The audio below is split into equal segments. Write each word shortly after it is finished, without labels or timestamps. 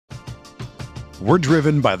We're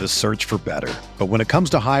driven by the search for better. But when it comes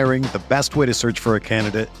to hiring, the best way to search for a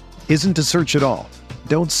candidate isn't to search at all.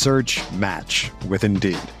 Don't search, match with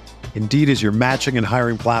Indeed. Indeed is your matching and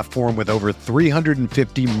hiring platform with over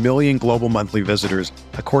 350 million global monthly visitors,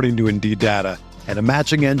 according to Indeed data, and a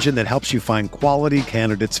matching engine that helps you find quality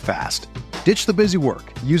candidates fast. Ditch the busy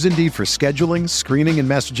work. Use Indeed for scheduling, screening, and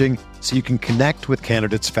messaging so you can connect with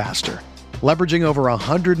candidates faster. Leveraging over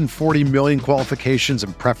 140 million qualifications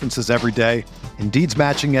and preferences every day, Indeed's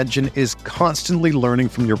matching engine is constantly learning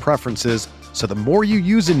from your preferences, so the more you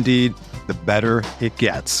use Indeed, the better it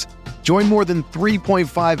gets. Join more than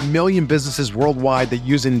 3.5 million businesses worldwide that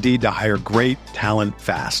use Indeed to hire great talent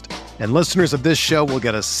fast. And listeners of this show will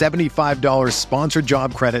get a $75 sponsored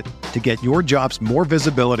job credit to get your jobs more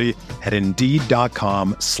visibility at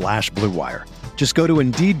Indeed.com/Blue Wire. Just go to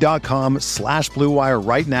Indeed.com/Blue Wire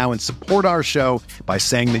right now and support our show by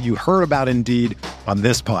saying that you heard about Indeed on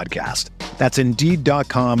this podcast. That's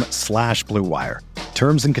Indeed.com/Blue Wire.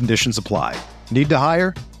 Terms and conditions apply. Need to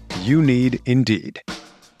hire? You need Indeed.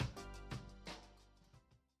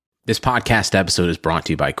 This podcast episode is brought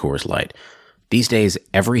to you by Coors Light. These days,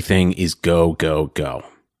 everything is go, go, go.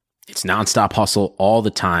 It's nonstop hustle all the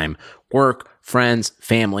time. Work, friends,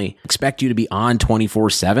 family expect you to be on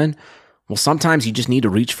 24/7. Well, sometimes you just need to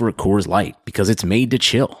reach for a Coors Light because it's made to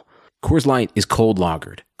chill. Coors Light is cold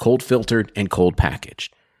lagered, cold filtered, and cold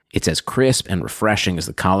packaged. It's as crisp and refreshing as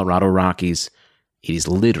the Colorado Rockies. It is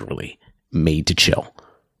literally made to chill.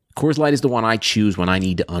 Coors Light is the one I choose when I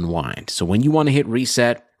need to unwind. So when you want to hit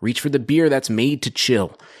reset, reach for the beer that's made to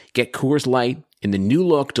chill. Get Coors Light in the new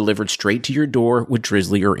look delivered straight to your door with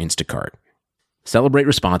Drizzly or Instacart. Celebrate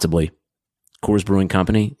responsibly. Coors Brewing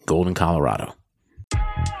Company, Golden, Colorado.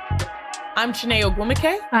 I'm Chiney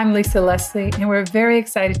Ogwumike. I'm Lisa Leslie, and we're very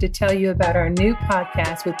excited to tell you about our new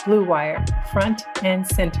podcast with Blue Wire, Front and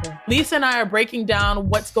Center. Lisa and I are breaking down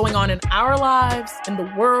what's going on in our lives, in the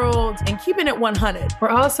world, and keeping it 100. We're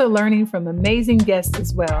also learning from amazing guests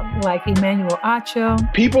as well, like Emmanuel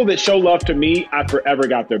Acho. People that show love to me, I forever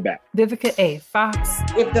got their back. Vivica A. Fox.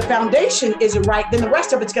 If the foundation isn't right, then the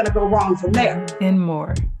rest of it's going to go wrong from there. And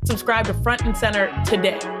more. Subscribe to Front and Center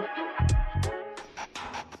today.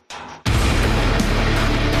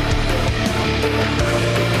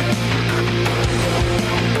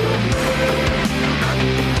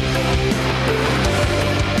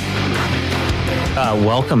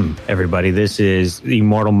 Welcome, everybody. This is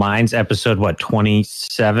Immortal Minds, episode,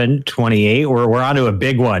 27, 28? We're on to a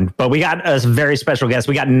big one, but we got a very special guest.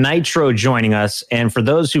 We got Nitro joining us. And for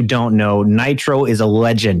those who don't know, Nitro is a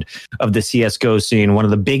legend of the CSGO scene, one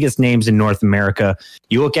of the biggest names in North America.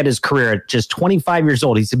 You look at his career at just 25 years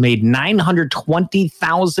old, he's made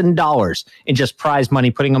 $920,000 in just prize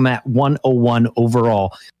money, putting him at 101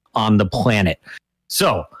 overall on the planet.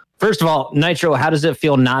 So, first of all, Nitro, how does it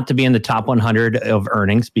feel not to be in the top 100 of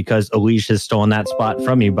earnings because Alish has stolen that spot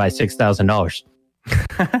from you by $6,000?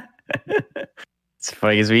 It's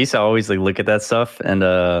funny because we used to always look at that stuff, and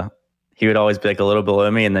he would always be a little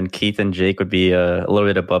below me, and then Keith and Jake would be a little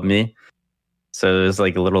bit above me. So it was a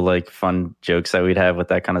little fun jokes that we'd have with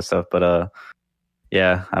that kind of stuff. But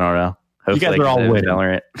yeah, I don't know. Hopefully, you guys are all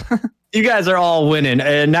winning. You guys are all winning,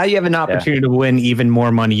 and now you have an opportunity to win even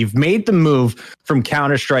more money. You've made the move from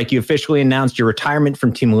Counter-Strike. You officially announced your retirement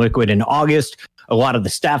from Team Liquid in August. A lot of the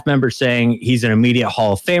staff members saying he's an immediate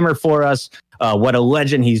Hall of Famer for us. What a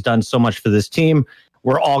legend. He's done so much for this team.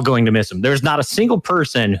 We're all going to miss him. There's not a single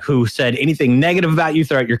person who said anything negative about you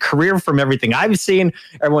throughout your career. From everything I've seen,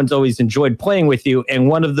 everyone's always enjoyed playing with you. And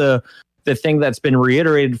one of the thing that's been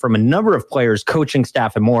reiterated from a number of players, coaching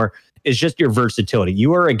staff and more, is just your versatility.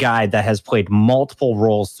 You are a guy that has played multiple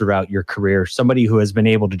roles throughout your career, somebody who has been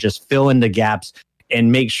able to just fill in the gaps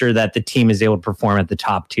and make sure that the team is able to perform at the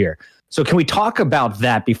top tier. So can we talk about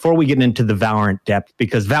that before we get into the Valorant depth?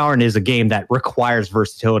 Because Valorant is a game that requires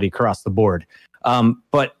versatility across the board.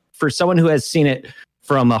 But for someone who has seen it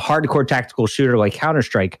from a hardcore tactical shooter like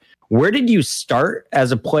Counter-Strike, where did you start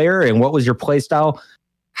as a player and what was your play style?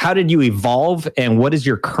 How did you evolve and what is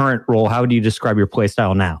your current role? How would you describe your play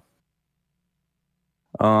style now?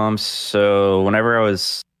 So whenever I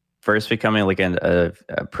was first becoming a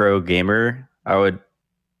pro gamer, I would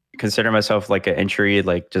consider myself an entry,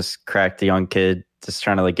 just cracked young kid, just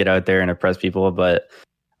trying to get out there and impress people. But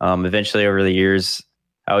eventually over the years,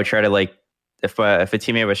 I would try to if a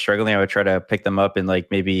teammate was struggling, I would try to pick them up and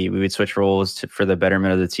maybe we would switch roles for the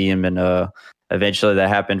betterment of the team. And eventually that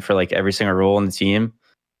happened for every single role in the team.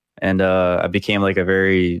 And I became a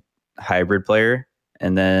very hybrid player.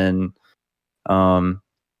 And then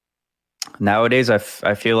nowadays I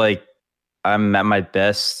feel like I'm at my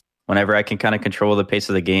best whenever I can kind of control the pace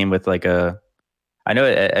of the game with a I know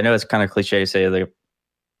it's kind of cliche to say like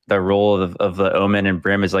the role of the Omen and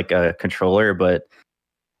Brim is like a controller, but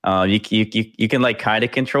you can like kind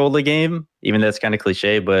of control the game, even though it's kind of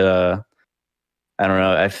cliche. But I don't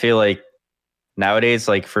know. I feel like nowadays,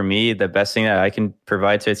 like for me, the best thing that I can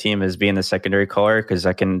provide to a team is being the secondary caller, because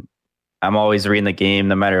I'm always reading the game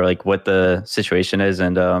no matter like what the situation is,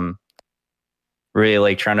 and really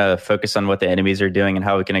like trying to focus on what the enemies are doing and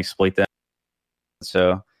how we can exploit them.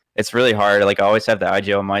 So it's really hard. Like I always have the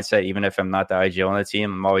IGL mindset, even if I'm not the IGL on the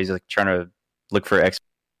team. I'm always like trying to look for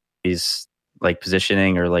expertise, like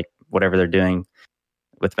positioning or like whatever they're doing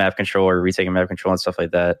with map control or retaking map control and stuff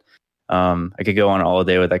like that. I could go on all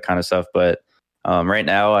day with that kind of stuff, but right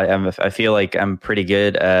now I feel like I'm pretty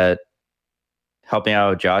good at helping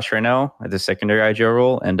out Josh right now at the secondary IGL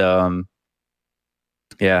role, and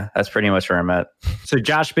yeah, that's pretty much where I'm at. So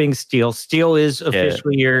Josh being Steel is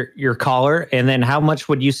officially your caller. And then how much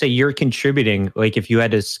would you say you're contributing? Like if you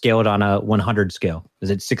had to scale it on a 100 scale,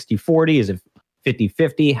 is it 60-40? Is it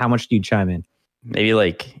 50-50? How much do you chime in? Maybe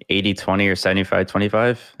like 80-20 or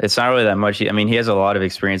 75-25. It's not really that much. I mean, he has a lot of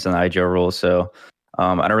experience in the IGL role, so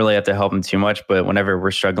I don't really have to help him too much. But whenever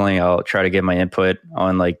we're struggling, I'll try to get my input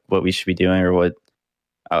on like what we should be doing or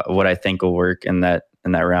what I think will work in that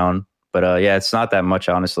round. But yeah, it's not that much,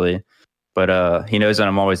 honestly. But he knows that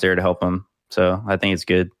I'm always there to help him. So I think it's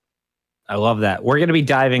good. I love that. We're going to be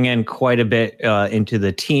diving in quite a bit into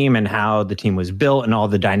the team and how the team was built and all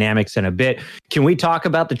the dynamics in a bit. Can we talk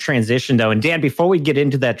about the transition, though? And Dan, before we get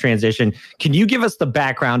into that transition, can you give us the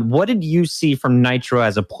background? What did you see from Nitro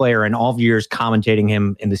as a player in all of years commentating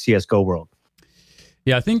him in the CSGO world?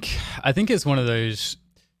 Yeah, I think it's one of those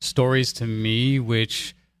stories to me,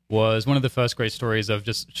 which was one of the first great stories of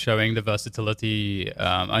just showing the versatility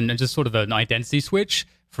and just sort of an identity switch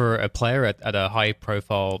for a player at a high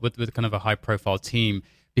profile, with kind of a high profile team.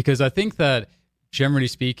 Because I think that generally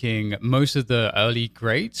speaking, most of the early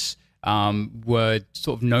greats were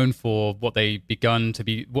sort of known for what they begun to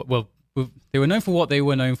be. Well, they were known for what they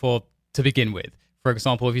were known for to begin with. For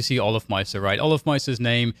example, if you see olofmeister, right? olofmeister's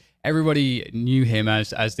name, everybody knew him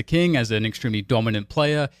as the king, as an extremely dominant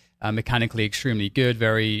player. Mechanically extremely good,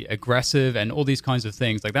 very aggressive, and all these kinds of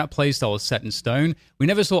things. Like that playstyle was set in stone. We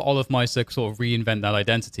never saw olofmeister sort of reinvent that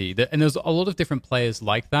identity. And there's a lot of different players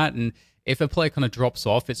like that. And if a player kind of drops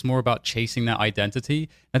off, it's more about chasing that identity.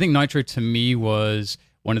 I think Nitro, to me, was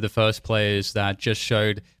one of the first players that just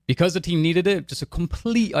showed, because the team needed it, just a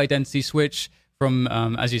complete identity switch from,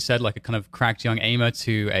 as you said, like a kind of cracked young aimer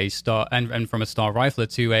to a star, and from a star rifler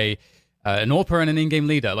to an AWPer and an in-game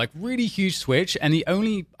leader. Like really huge switch. And the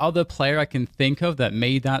only other player I can think of that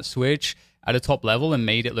made that switch at a top level and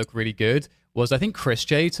made it look really good was, I think, Chris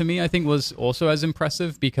J, to me, I think was also as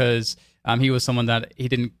impressive, because he was someone that he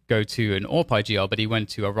didn't go to an AWP IGL, but he went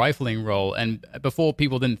to a rifling role. And before,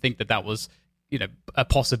 people didn't think that was, a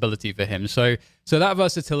possibility for him. So that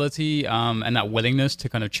versatility and that willingness to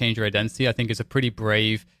kind of change your identity, I think is a pretty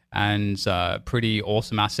brave and pretty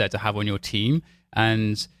awesome asset to have on your team.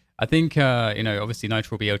 And I think, obviously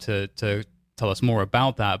Nitro will be able to tell us more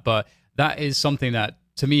about that, but that is something that,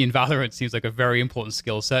 to me, in Valorant seems like a very important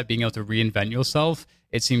skill set, being able to reinvent yourself.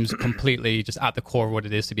 It seems completely just at the core of what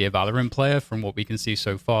it is to be a Valorant player from what we can see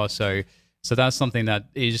so far. So that's something that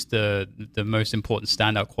is the most important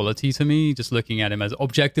standout quality to me, just looking at him as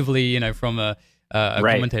objectively, from a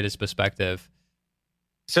commentator's perspective.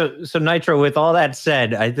 So Nitro, with all that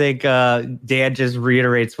said, I think Dan just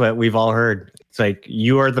reiterates what we've all heard. It's like,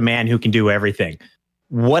 you are the man who can do everything.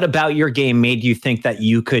 What about your game made you think that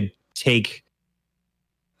you could take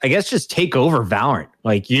over Valorant?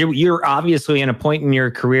 Like you're obviously in a point in your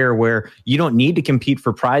career where you don't need to compete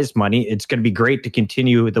for prize money. It's going to be great to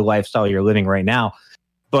continue with the lifestyle you're living right now.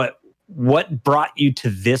 But what brought you to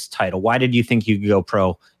this title? Why did you think you could go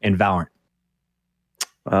pro in Valorant?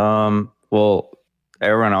 Well,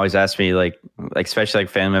 everyone always asks me, like especially like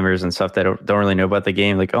fan members and stuff that don't really know about the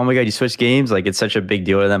game, like, oh my god, you switched games, like it's such a big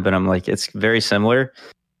deal to them. But I'm like, it's very similar.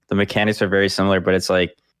 The mechanics are very similar, but it's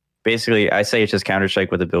like, basically, I say it's just Counter-Strike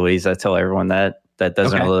with abilities. I tell everyone that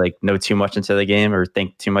doesn't really like know too much into the game or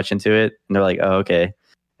think too much into it, and they're like, oh, okay,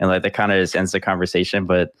 and like that kind of just ends the conversation.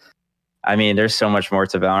 But I mean, there's so much more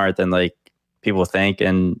to Valorant than like people think,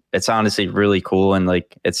 and it's honestly really cool. And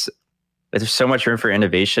like there's so much room for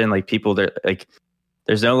innovation. Like people,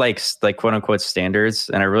 there's no like quote unquote standards,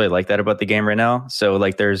 and I really like that about the game right now. So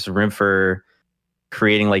like there's room for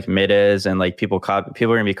creating like metas, and like people are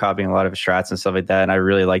gonna be copying a lot of strats and stuff like that, and I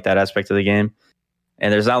really like that aspect of the game.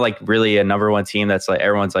 And there's not like really a number one team that's like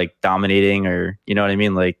everyone's like dominating, or you know what I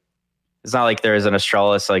mean? Like it's not like there is an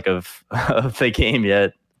Astralis like of the game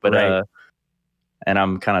yet. But and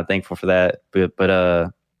I'm kind of thankful for that.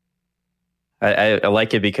 But I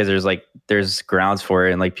like it because there's grounds for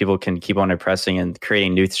it, and like people can keep on impressing and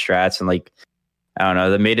creating new strats, and like I don't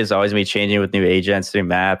know, the meta is always me changing with new agents, new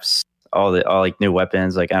maps, all like new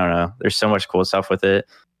weapons. Like I don't know, there's so much cool stuff with it,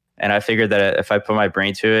 and I figured that if I put my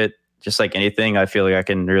brain to it, just like anything, I feel like I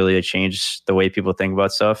can really change the way people think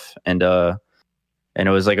about stuff, and it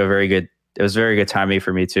was like a very good timing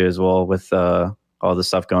for me too as well with all the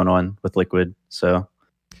stuff going on with Liquid. So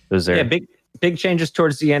it was there. Yeah, big changes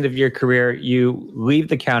towards the end of your career. You leave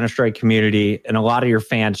the Counter-Strike community and a lot of your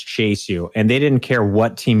fans chase you, and they didn't care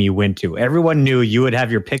what team you went to. Everyone knew you would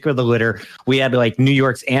have your pick of the litter. We had like New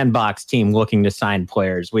York's Andbox team looking to sign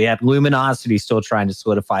players. We had Luminosity still trying to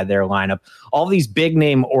solidify their lineup. All these big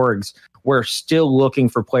name orgs were still looking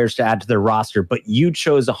for players to add to their roster, but you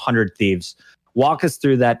chose 100 Thieves. Walk us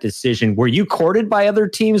through that decision. Were you courted by other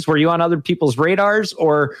teams? Were you on other people's radars?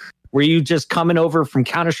 Or were you just coming over from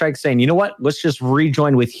Counter-Strike saying, you know what, let's just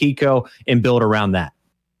rejoin with Hiko and build around that?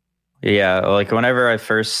 Yeah, like whenever I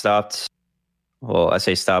first stopped, well, I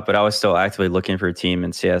say stop, but I was still actively looking for a team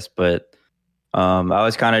in CS. But I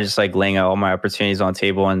was kind of just like laying out all my opportunities on the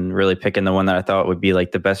table and really picking the one that I thought would be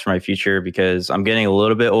like the best for my future, because I'm getting a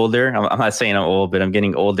little bit older. I'm not saying I'm old, but I'm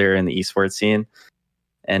getting older in the esports scene.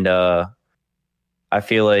 And I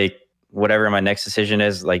feel like whatever my next decision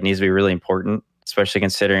is, like, needs to be really important, especially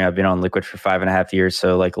considering I've been on Liquid for 5.5 years.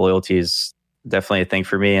 So like loyalty is definitely a thing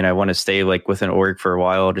for me, and I want to stay like with an org for a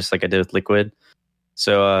while, just like I did with Liquid.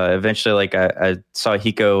 So eventually, like I saw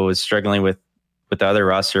Hiko was struggling with the other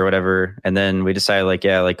roster or whatever, and then we decided like,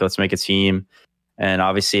 yeah, like let's make a team. And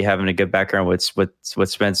obviously having a good background with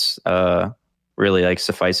Spence really like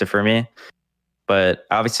sufficed it for me. But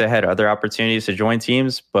obviously I had other opportunities to join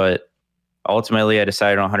teams, but ultimately I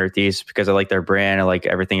decided on 100 Thieves because I like their brand, I like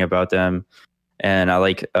everything about them, and I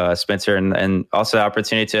like Spencer, and also the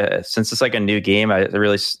opportunity to, since it's like a new game, I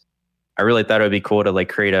really thought it would be cool to like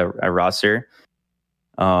create a roster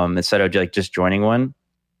instead of like just joining one.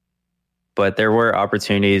 But there were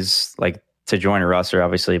opportunities like to join a roster,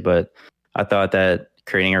 obviously, but I thought that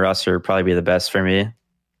creating a roster would probably be the best for me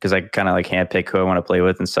because I kind of like handpick who I want to play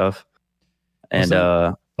with and stuff. And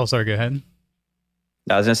sorry, go ahead.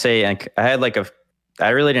 I was gonna say, and I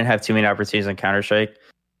really didn't have too many opportunities on Counter-Strike.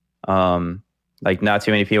 Like not too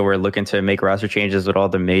many people were looking to make roster changes with all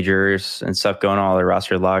the majors and stuff going on, all the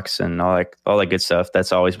roster locks and all that good stuff.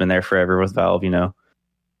 That's always been there forever with Valve, you know.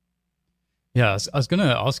 Yeah, I was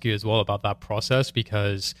gonna ask you as well about that process,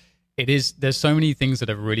 because there's so many things that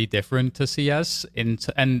are really different to CS,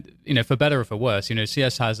 and you know, for better or for worse, you know,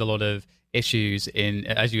 CS has a lot of issues in,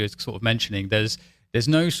 as you were sort of mentioning, there's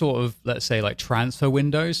no sort of, let's say, like transfer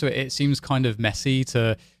window. So it seems kind of messy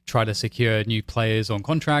to try to secure new players on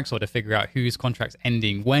contracts or to figure out whose contract's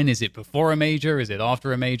ending when. Is it before a major? Is it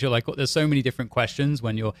after a major? Like, there's so many different questions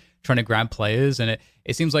when you're trying to grab players. And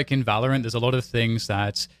it seems like in Valorant, there's a lot of things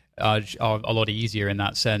that are a lot easier in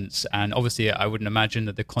that sense. And obviously, I wouldn't imagine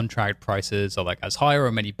that the contract prices are like as high or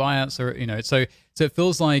many buyouts, or, you know, so it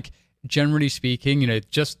feels like, generally speaking, you know,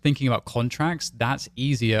 just thinking about contracts, that's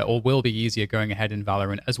easier or will be easier going ahead in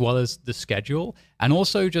Valorant, as well as the schedule. And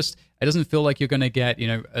also just, it doesn't feel like you're going to get, you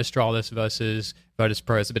know, Astralis versus Virtus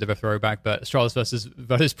Pro. It's a bit of a throwback, but Astralis versus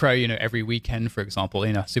Virtus Pro, you know, every weekend, for example,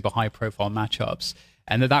 you know, super high profile matchups.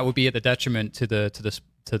 And that would be at the detriment to the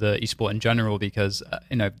esport in general, because,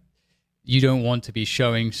 you know, you don't want to be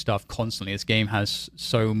showing stuff constantly. This game has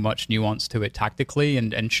so much nuance to it tactically,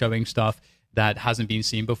 and showing stuff that hasn't been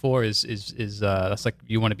seen before is that's like,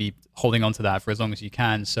 you want to be holding on to that for as long as you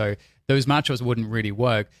can. So those matchups wouldn't really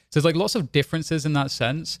work. So there's like lots of differences in that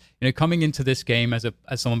sense. You know, coming into this game as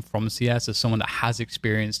someone from CS, as someone that has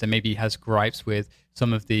experienced and maybe has gripes with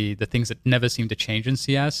some of the things that never seem to change in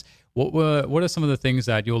CS, what are some of the things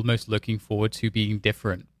that you're most looking forward to being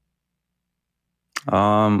different?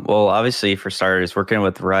 Well, obviously, for starters, working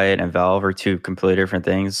with Riot and Valve are two completely different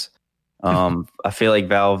things. I feel like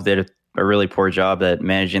Valve did a really poor job at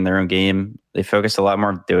managing their own game. They focused a lot more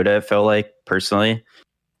on Dota, it felt like, personally,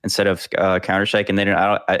 instead of Counter-Strike. And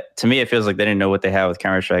to me, it feels like they didn't know what they had with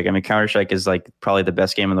Counter-Strike. I mean, Counter-Strike is like probably the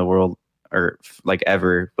best game in the world, or like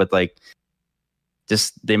ever, with like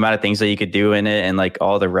just the amount of things that you could do in it, and like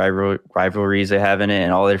all the rivalries they have in it,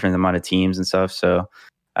 and all the different amount of teams and stuff. So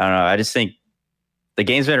I don't know. I just think the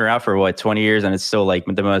game's been around for 20 years, and it's still like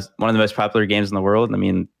one of the most popular games in the world. I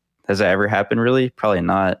mean, has that ever happened? Really? Probably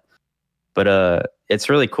not. But it's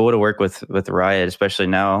really cool to work with Riot, especially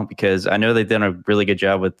now, because I know they've done a really good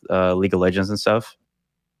job with League of Legends and stuff.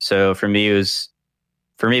 So for me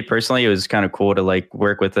personally, it was kind of cool to like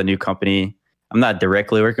work with a new company. I'm not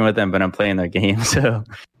directly working with them, but I'm playing their game. So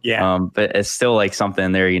yeah, but it's still like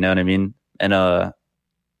something there, you know what I mean? And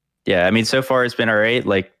yeah, I mean, so far it's been all right.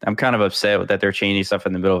 Like, I'm kind of upset that they're changing stuff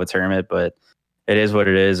in the middle of a tournament, but it is what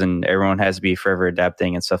it is, and everyone has to be forever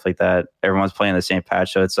adapting and stuff like that. Everyone's playing the same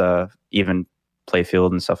patch, so it's even play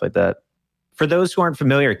field and stuff like that. For those who aren't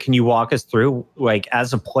familiar, can you walk us through, like,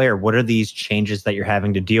 as a player, what are these changes that you're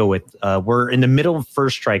having to deal with? We're in the middle of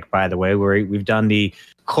First Strike, by the way, where we've done the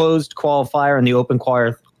closed qualifier and the open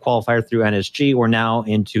qualifier through NSG. We're now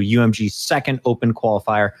into UMG's second open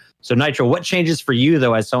qualifier. So, Nitro, what changes for you,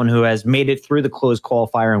 though, as someone who has made it through the closed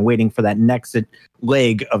qualifier and waiting for that next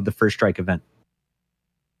leg of the First Strike event?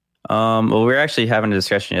 Well, we were actually having a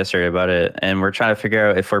discussion yesterday about it, and we're trying to figure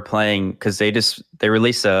out if we're playing, because they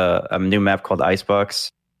released a new map called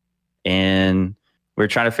Icebox, and we're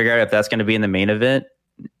trying to figure out if that's going to be in the main event,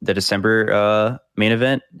 the December main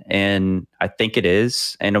event, and I think it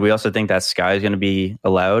is. And we also think that Sky is going to be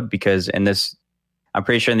allowed, because in this, I'm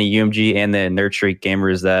pretty sure in the UMG and the Nerd Streak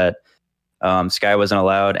Gamers that Sky wasn't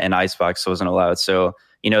allowed and Icebox wasn't allowed. So,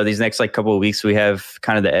 you know, these next like couple of weeks, we have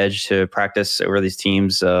kind of the edge to practice over these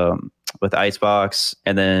teams with Icebox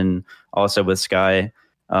and then also with Sky.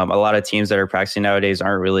 A lot of teams that are practicing nowadays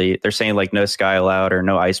aren't really, they're saying like no Sky allowed or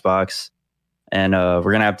no Icebox. And we're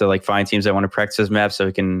going to have to like find teams that want to practice those maps so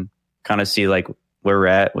we can kind of see like where we're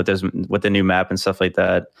at with the new map and stuff like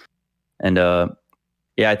that. And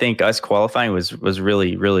yeah, I think us qualifying was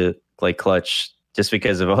really, really like clutch just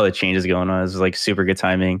because of all the changes going on. It was like super good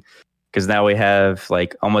timing. Because now we have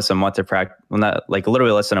like almost a month to practice, well, not like a little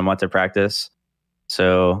bit less than a month to practice.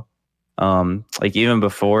 So, like even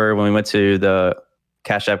before when we went to the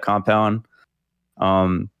Cash App compound,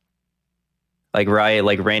 like Riot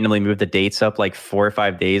like randomly moved the dates up like 4 or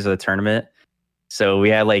 5 days of the tournament. So we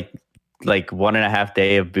had like 1.5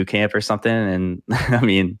 day of boot camp or something. And I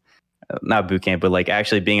mean, not boot camp, but like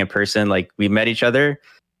actually being in person. Like we met each other.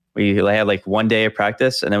 We had like 1 day of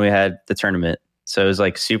practice, and then we had the tournament. So it was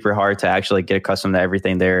like super hard to actually get accustomed to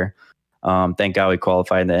everything there. Thank God we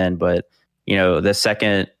qualified in the end. But, you know, the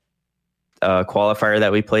second qualifier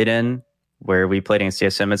that we played in, where we played against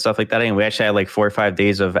CSM and stuff like that, and we actually had like 4 or 5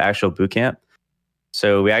 days of actual boot camp.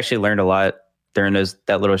 So we actually learned a lot during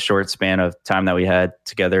that little short span of time that we had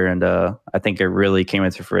together. And I think it really came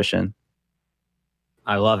into fruition.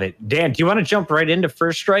 I love it. Dan, do you want to jump right into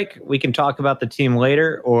First Strike? We can talk about the team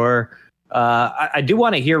later, or... I do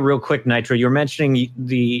want to hear real quick, Nitro, you were mentioning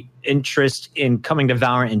the interest in coming to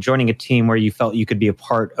Valorant and joining a team where you felt you could be a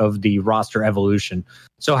part of the roster evolution.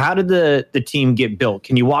 So how did the team get built?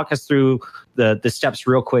 Can you walk us through the steps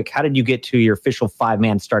real quick? How did you get to your official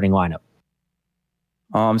 5-man starting lineup?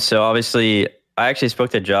 So obviously, I actually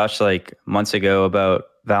spoke to Josh like months ago about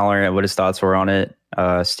Valorant, what his thoughts were on it.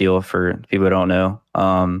 Steel, for people who don't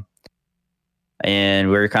know. And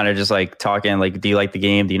we were kind of just like talking, like, do you like the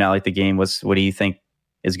game? Do you not like the game? What do you think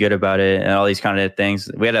is good about it? And all these kind of things.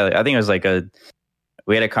 We had I think it was like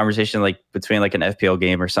we had a conversation like between like an FPL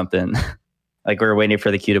game or something. Like we were waiting for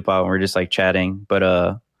the queue to pop and we are just like chatting.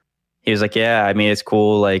 But he was like, yeah, I mean, it's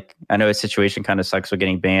cool. Like I know his situation kind of sucks with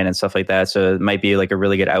getting banned and stuff like that. So it might be like a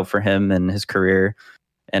really good out for him and his career.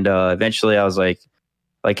 And eventually I was like,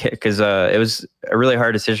 because it was a really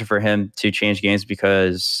hard decision for him to change games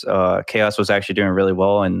because Chaos was actually doing really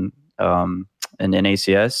well in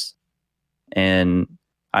ACS, and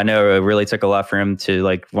I know it really took a lot for him to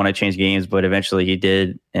like want to change games, but eventually he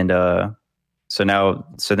did. And so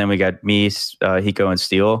then we got me, Hiko, and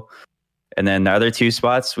Steel, and then the other 2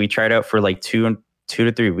 spots we tried out for like 2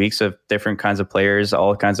 to 3 weeks of different kinds of players,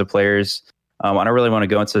 all kinds of players. I don't really want to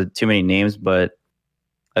go into too many names, but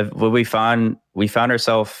what we found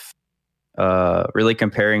ourselves really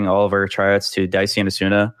comparing all of our tryouts to Dicey and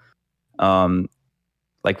Asuna.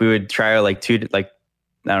 Like we would try out like 2, like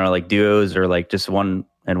I don't know, like duos or like just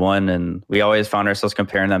 1-on-1, and we always found ourselves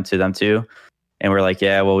comparing them to them too. And we're like,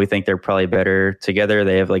 yeah, well, we think they're probably better together.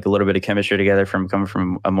 They have like a little bit of chemistry together coming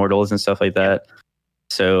from Immortals and stuff like that.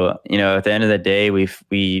 So, you know, at the end of the day,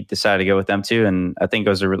 we decided to go with them too, and I think it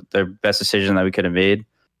was the best decision that we could have made.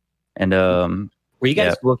 And were you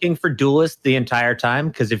guys looking for duelists the entire time?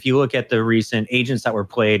 Because if you look at the recent agents that were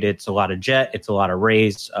played, it's a lot of Jet, it's a lot of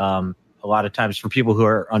Raze. A lot of times, for people who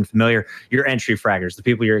are unfamiliar, your entry fraggers, the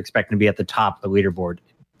people you're expecting to be at the top of the leaderboard.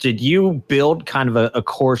 Did you build kind of a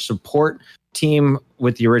core support team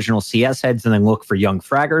with the original CS heads and then look for young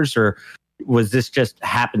fraggers, or was this just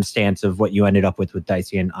happenstance of what you ended up with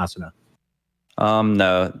Dicey and Asuna?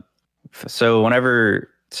 No. So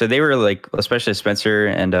they were like, especially Spencer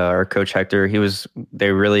and our coach Hector,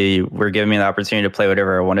 they really were giving me the opportunity to play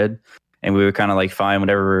whatever I wanted. And we would kind of like find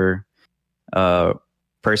whatever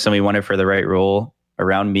person we wanted for the right role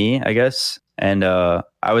around me, I guess. And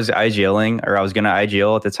I was IGLing, or I was going to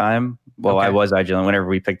IGL at the time. Well, I was IGLing whenever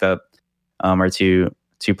we picked up our two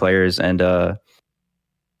players. And I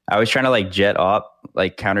was trying to like jet op,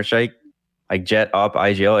 like Counter-Strike, like jet op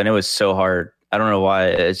IGL. And it was so hard. I don't know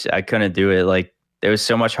why. I couldn't do it. Like, it was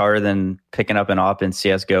so much harder than picking up an op in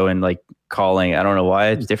CSGO and like calling. I don't know why.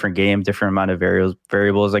 It's a different game, different amount of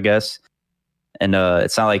variables, I guess. And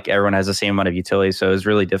it's not like everyone has the same amount of utility. So it was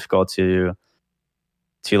really difficult to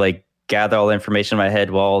like gather all the information in my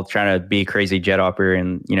head while trying to be a crazy jet opper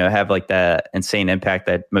and, you know, have like that insane impact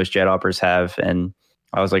that most jet oppers have. And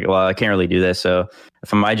I was like, well, I can't really do this. So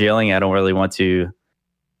if I'm IGLing, I don't really want to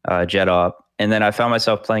jet op. And then I found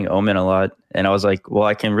myself playing Omen a lot. And I was like, well,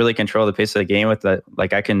 I can really control the pace of the game with that.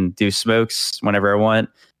 Like, I can do smokes whenever I want.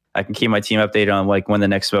 I can keep my team updated on like when the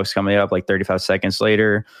next smoke's coming up, like 35 seconds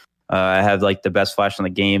later. I have like the best flash in the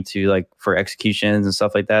game to like for executions and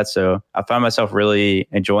stuff like that. So I found myself really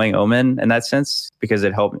enjoying Omen in that sense because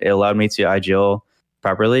it allowed me to IGL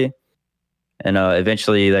properly. And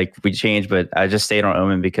eventually like we changed, but I just stayed on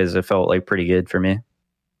Omen because it felt like pretty good for me.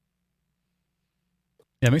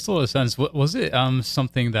 Yeah, it makes a lot of sense. Was it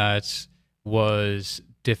something that was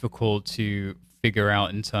difficult to figure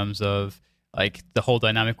out in terms of like the whole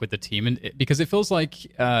dynamic with the team? And because it feels like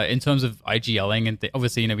in terms of IGLing and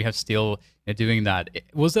obviously, you know, we have Steel doing that.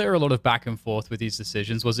 Was there a lot of back and forth with these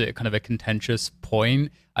decisions? Was it kind of a contentious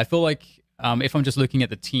point? I feel like if I'm just looking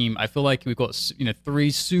at the team, I feel like we've got, you know,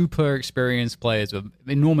 3 super experienced players with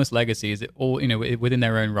enormous legacies, all, you know, within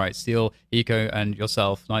their own right. Steel, Eco, and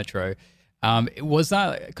yourself, Nitro. Was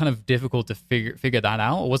that kind of difficult to figure that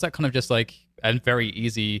out, or was that kind of just like a very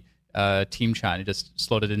easy team chat and just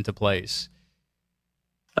slotted into place?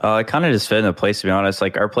 It kind of just fit into place, to be honest.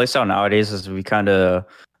 Like, our playstyle nowadays is we kind of,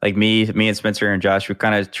 like me and Spencer and Josh, we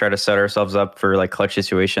kind of try to set ourselves up for like clutch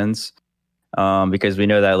situations because we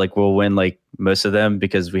know that like we'll win like most of them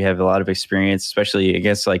because we have a lot of experience, especially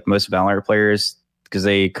against like most Valorant players because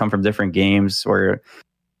they come from different games where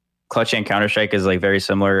Clutch and Counter-Strike is like very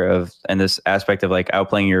similar in this aspect of like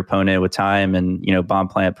outplaying your opponent with time and, you know, bomb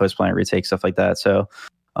plant, post plant retake, stuff like that. So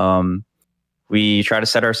we try to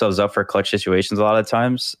set ourselves up for clutch situations a lot of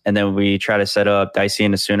times. And then we try to set up Dicey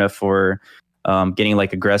and Asuna for getting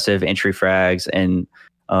like aggressive entry frags and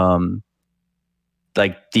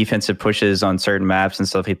like defensive pushes on certain maps and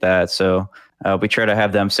stuff like that. So we try to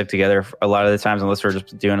have them stick together a lot of the times, unless we're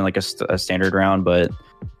just doing like a standard round. But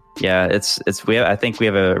yeah, I think we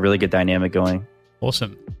have a really good dynamic going.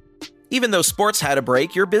 Awesome. Even though sports had a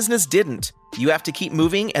break, your business didn't. You have to keep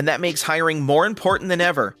moving, and that makes hiring more important than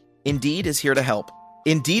ever. Indeed is here to help.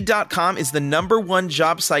 Indeed.com is the #1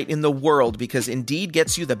 job site in the world because Indeed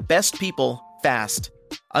gets you the best people fast.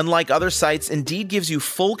 Unlike other sites, Indeed gives you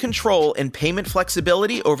full control and payment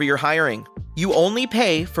flexibility over your hiring. You only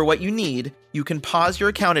pay for what you need, you can pause your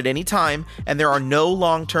account at any time, and there are no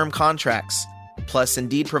long-term contracts. Plus,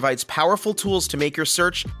 Indeed provides powerful tools to make your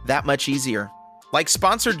search that much easier. Like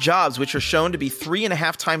sponsored jobs, which are shown to be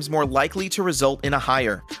 3.5 times more likely to result in a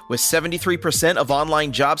hire. With 73% of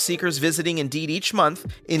online job seekers visiting Indeed each month,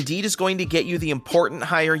 Indeed is going to get you the important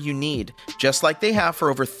hire you need, just like they have for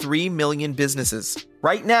over 3 million businesses.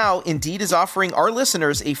 Right now, Indeed is offering our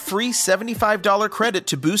listeners a free $75 credit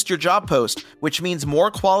to boost your job post, which means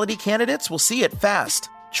more quality candidates will see it fast.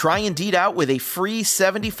 Try Indeed out with a free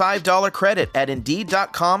 $75 credit at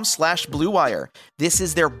Indeed.com/Blue Wire. This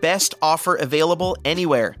is their best offer available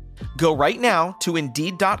anywhere. Go right now to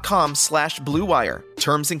Indeed.com/Blue Wire.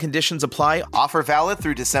 Terms and conditions apply. Offer valid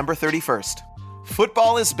through December 31st.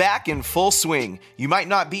 Football is back in full swing. You might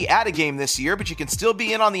not be at a game this year, but you can still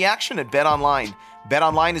be in on the action at BetOnline.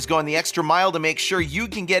 BetOnline is going the extra mile to make sure you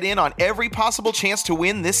can get in on every possible chance to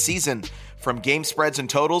win this season. From game spreads and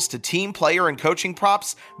totals to team, player, and coaching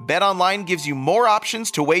props, BetOnline gives you more options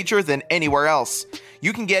to wager than anywhere else.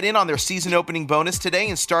 You can get in on their season opening bonus today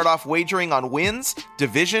and start off wagering on wins,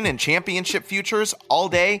 division, and championship futures all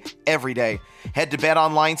day, every day. Head to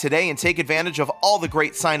BetOnline today and take advantage of all the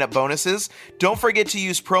great sign-up bonuses. Don't forget to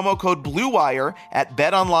use promo code BlueWire at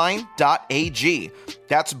betonline.ag.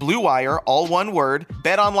 That's BlueWire, all one word.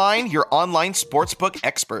 BetOnline, your online sportsbook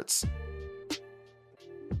experts.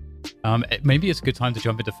 Maybe it's a good time to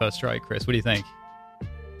jump into First Strike, Chris. What do you think?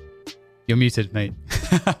 You're muted, mate.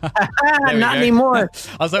 Not anymore.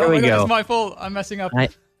 I was like, oh my God, it's my fault. I'm messing up.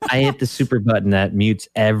 I hit the super button that mutes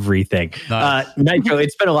everything. Nice. Nitro,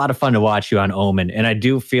 it's been a lot of fun to watch you on Omen, and I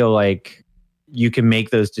do feel like you can make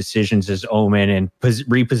those decisions as Omen and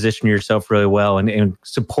reposition yourself really well and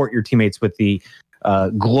support your teammates with the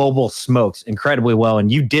global smokes incredibly well,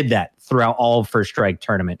 and you did that throughout all of First Strike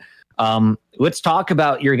tournament. Let's talk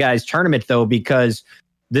about your guys' tournament, though, because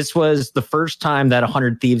this was the first time that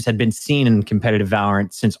 100 Thieves had been seen in competitive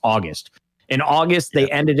Valorant since August. In August, they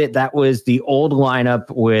ended it. That was the old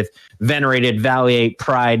lineup with Venerated, Valiate,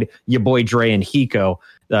 Pride, your boy Dre, and Hiko,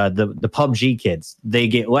 the PUBG kids. They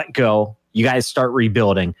get let go. You guys start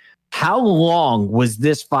rebuilding. How long was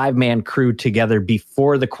this 5-man crew together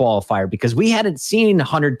before the qualifier? Because we hadn't seen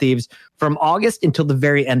 100 Thieves from August until the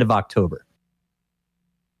very end of October.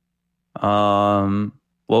 Well,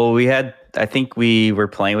 I think we were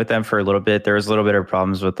playing with them for a little bit. There was a little bit of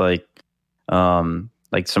problems with like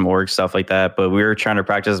some org stuff like that, but we were trying to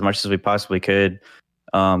practice as much as we possibly could,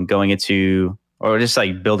 going into, or just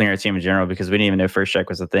like building our team in general, because we didn't even know First Strike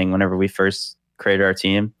was a thing whenever we first created our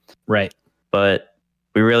team. Right. But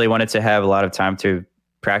we really wanted to have a lot of time to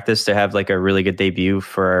practice to have like a really good debut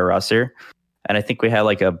for our roster. And I think we had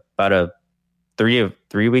like about a 3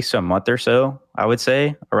 weeks to a month or so, I would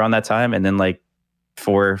say, around that time. And then like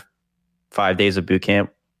 4-5 days of boot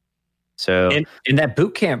camp. So in that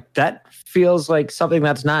boot camp, that feels like something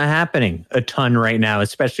that's not happening a ton right now,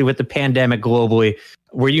 especially with the pandemic globally.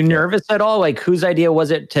 Were you nervous at all? Like, whose idea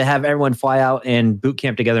was it to have everyone fly out and boot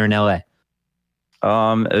camp together in LA?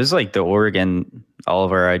 It was like the org and all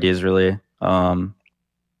of our ideas, really. There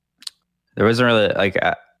wasn't really like,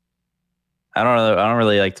 I don't know. I don't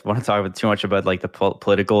really like want to talk too much about like the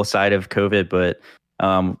political side of COVID, but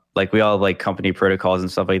like we all have like company protocols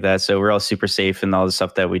and stuff like that. So we're all super safe in all the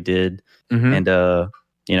stuff that we did. Mm-hmm. And,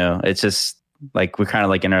 you know, it's just like, we're kind of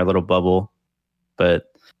like in our little bubble,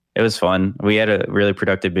 but it was fun. We had a really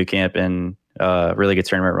productive boot camp and really good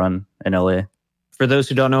tournament run in LA. For those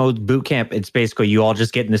who don't know, boot camp, it's basically you all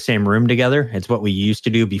just get in the same room together. It's what we used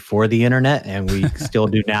to do before the internet, and we still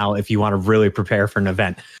do now if you want to really prepare for an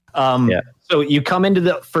event. So you come into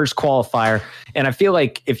the first qualifier, and I feel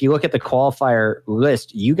like if you look at the qualifier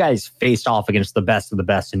list, you guys faced off against the best of the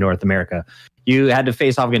best in North America. You had to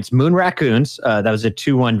face off against Moon Raccoons. That was a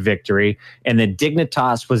 2-1 victory. And then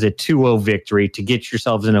Dignitas was a 2-0 victory to get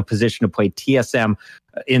yourselves in a position to play TSM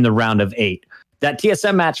in the round of 8. That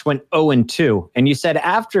TSM match went 0-2. And you said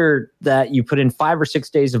after that, you put in 5 or 6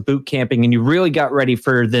 days of boot camping and you really got ready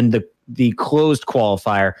for then the closed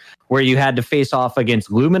qualifier where you had to face off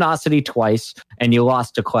against Luminosity twice and you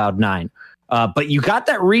lost to Cloud9. But you got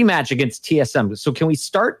that rematch against TSM. So can we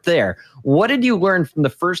start there? What did you learn from the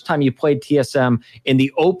first time you played TSM in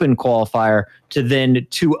the open qualifier to then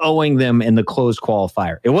 2-0ing them in the closed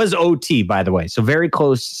qualifier? It was OT, by the way, so very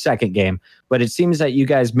close second game. But it seems that you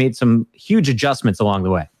guys made some huge adjustments along the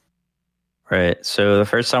way. Right. So the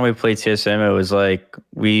first time we played TSM, it was like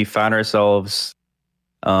we found ourselves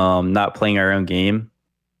not playing our own game.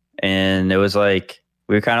 And it was like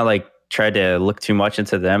we were kind of like tried to look too much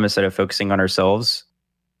into them instead of focusing on ourselves.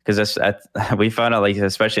 Because we found out, like,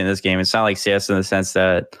 especially in this game, it's not like CS in the sense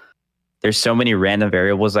that there's so many random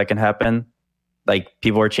variables that can happen. Like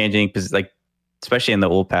people are changing, like especially in the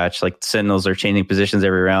old patch, like Sentinels are changing positions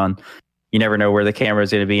every round. You never know where the camera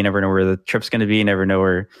is going to be. You never know where the trip's going to be. You never know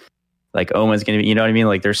where like Omen's going to be. You know what I mean?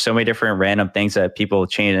 Like there's so many different random things that people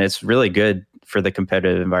change. And it's really good for the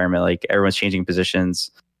competitive environment. Like everyone's changing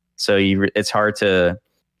positions. So it's hard to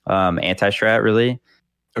anti-strat really.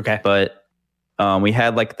 Okay. But we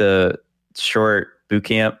had like the short boot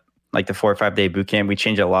camp, like the 4 or 5 day boot camp. We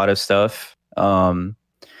changed a lot of stuff for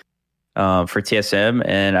TSM.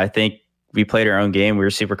 And I think we played our own game. We were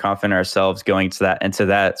super confident in ourselves going into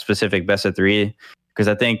that specific best of 3. Because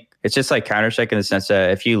I think it's just like Counter-Strike in the sense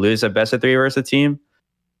that if you lose a best of 3 versus a team,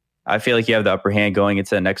 I feel like you have the upper hand going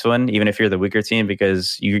into the next one, even if you're the weaker team,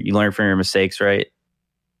 because you learn from your mistakes, right?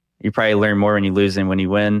 You probably learn more when you lose than when you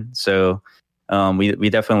win. So we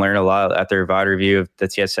definitely learned a lot after a VOD review of the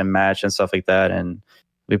TSM match and stuff like that. And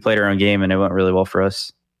we played our own game and it went really well for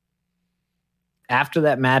us. After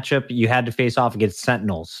that matchup, you had to face off against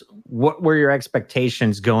Sentinels. What were your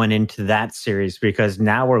expectations going into that series? Because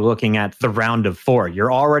now we're looking at the round of 4.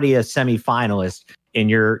 You're already a semifinalist in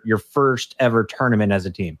your first ever tournament as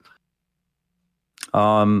a team.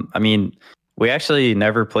 I mean, we actually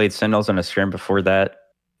never played Sentinels on a scrim before that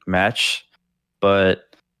match,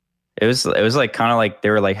 but it was like kind of like they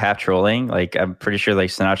were like half trolling. Like I'm pretty sure like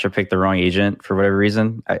Sinatra picked the wrong agent for whatever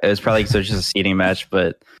reason. It was probably just a seeding match,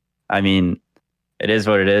 but I mean, it is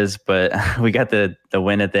what it is. But we got the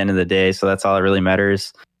win at the end of the day, so that's all that really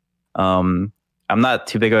matters. I'm not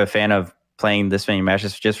too big of a fan of playing this many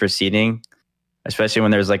matches just for seeding, especially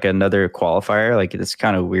when there's like another qualifier. Like it's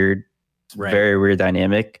kind of weird, right. Very weird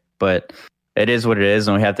dynamic. But it is what it is,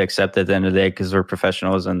 and we have to accept it at the end of the day because we're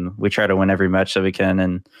professionals and we try to win every match that we can.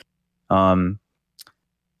 And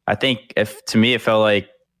I think to me it felt like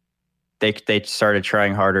they started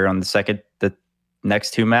trying harder on the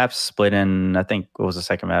next 2 maps split in. I think what was the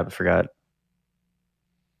second map? I forgot.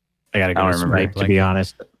 I gotta go to be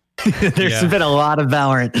honest. There's been a lot of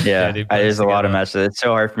Valorant. Yeah, there's a lot of matches. It's so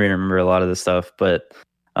hard for me to remember a lot of this stuff, but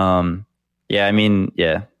yeah, I mean,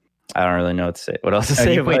 yeah, I don't really know what else to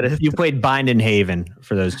say about it. You played Bind and Haven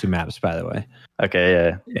for those 2 maps, by the way.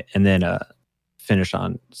 Okay, yeah, and then finish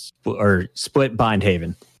on Split Bind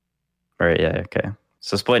Haven. Right, yeah, okay.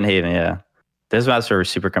 So Split and Haven, yeah, those maps were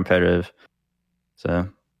super competitive. So,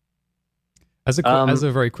 as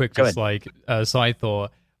a very quick, just like side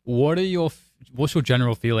thought, what's your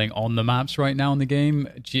general feeling on the maps right now in the game?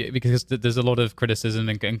 Because there's a lot of criticism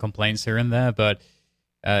and complaints here and there, but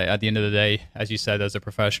at the end of the day, as you said, as a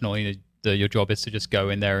professional, your job is to just go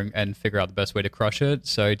in there and figure out the best way to crush it.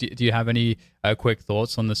 So do you have any quick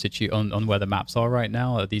thoughts on on where the maps are right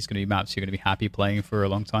now? Are these going to be maps you're going to be happy playing for a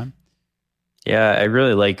long time? Yeah, I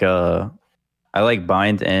really like I like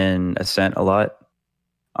Bind and Ascent a lot.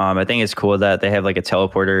 I think it's cool that they have like a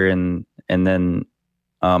teleporter and then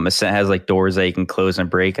Ascent has like doors that you can close and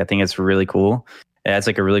break. I think it's really cool. It adds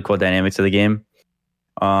like a really cool dynamic to the game.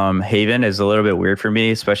 Haven is a little bit weird for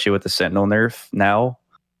me, especially with the Sentinel nerf now.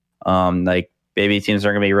 Like maybe teams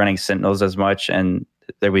aren't going to be running Sentinels as much, and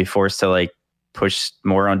they'll be forced to like push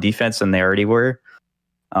more on defense than they already were.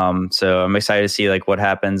 So I'm excited to see like what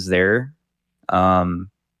happens there.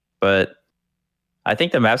 But I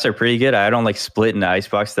think the maps are pretty good. I don't like Split and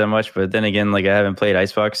Icebox that much, but then again, like I haven't played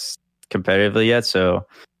Icebox competitively yet, so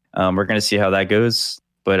we're going to see how that goes.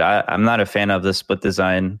 But I'm not a fan of the Split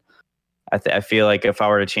design. I feel like if I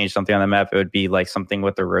were to change something on the map, it would be like something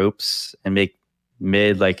with the ropes and make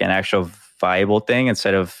mid like an actual viable thing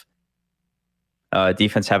instead of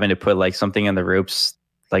defense having to put like something in the ropes,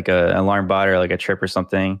 like an alarm bot or like a trip or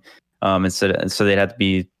something. So they'd have to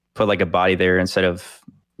be put like a body there instead of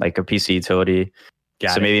like a PC utility.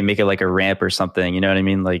 Maybe make it like a ramp or something. You know what I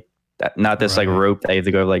mean? Like not this like rope that you have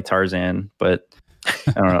to go like Tarzan. But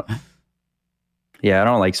I don't know. Yeah, I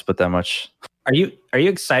don't like Split that much. Are you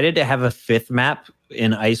excited to have a 5th map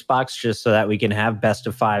in Icebox just so that we can have best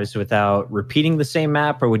of 5s without repeating the same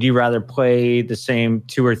map, or would you rather play the same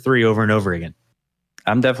 2 or 3 over and over again?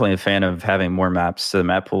 I'm definitely a fan of having more maps to the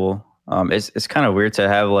map pool. It's kind of weird to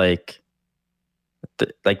have like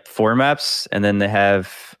 4 maps, and then they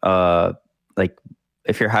have like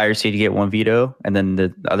if you're higher seed you get 1 veto, and then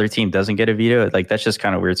the other team doesn't get a veto. Like that's just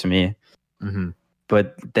kind of weird to me. Mm-hmm.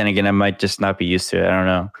 But then again, I might just not be used to it. I don't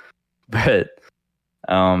know. But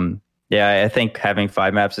yeah, I think having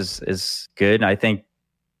 5 maps is good. And I think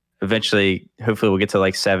eventually, hopefully, we'll get to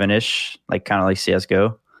like 7-ish, like kind of like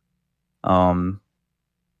CS:GO.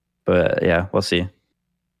 But yeah, we'll see.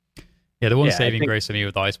 Yeah, the one saving grace for me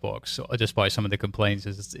with Icebox, just by some of the complaints,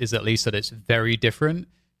 is at least that it's very different.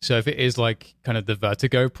 So if it is like kind of the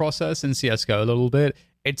Vertigo process in CS:GO a little bit,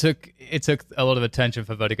 it took a lot of attention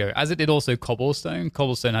for Vertigo, as it did also Cobblestone.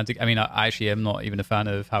 Cobblestone had to. I mean, I actually am not even a fan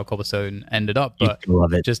of how Cobblestone ended up, but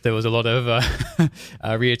just there was a lot of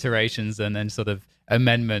reiterations and then sort of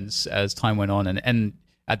amendments as time went on, and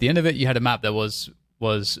at the end of it, you had a map that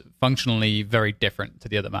was functionally very different to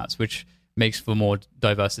the other maps, which makes for more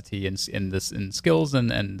diversity in skills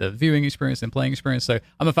and the viewing experience and playing experience. So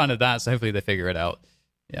I'm a fan of that. So hopefully they figure it out.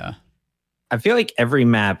 Yeah. I feel like every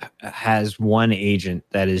map has one agent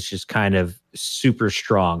that is just kind of super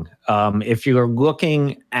strong. If you're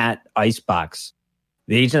looking at Icebox,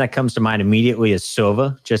 the agent that comes to mind immediately is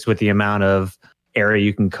Sova, just with the amount of area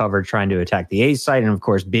you can cover trying to attack the A site, and of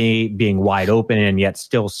course being wide open and yet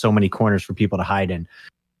still so many corners for people to hide in.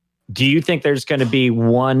 Do you think there's going to be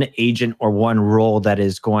one agent or one role that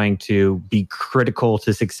is going to be critical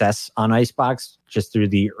to success on Icebox just through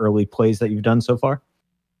the early plays that you've done so far?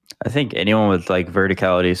 I think anyone with like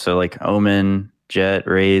verticality, so like Omen, Jet,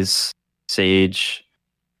 Raze, Sage.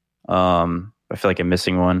 I feel like I'm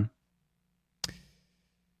missing one.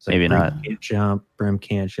 Maybe Brim not. Can't jump. Brim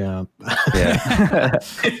can't jump. Yeah.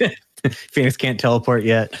 Phoenix can't teleport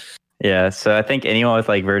yet. Yeah, so I think anyone with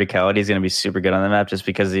like verticality is going to be super good on the map, just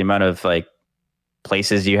because the amount of like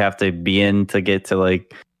places you have to be in to get to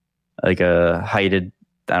like a heightened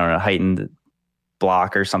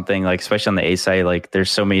block or something, like especially on the A side. Like there's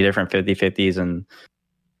so many different 50-50s and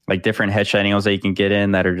like different headshot angles that you can get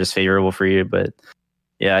in that are just favorable for you. But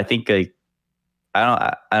yeah, I think like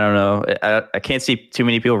I don't know. I can't see too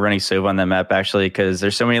many people running Sova on that map actually, because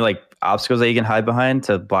there's so many like obstacles that you can hide behind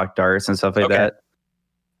to block darts and stuff like that.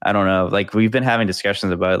 I don't know. Like we've been having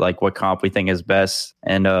discussions about like what comp we think is best,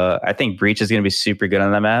 and I think Breach is going to be super good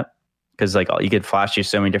on that map because like you could flash through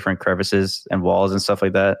so many different crevices and walls and stuff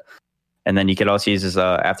like that, and then you could also use his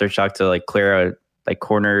aftershock to like clear out like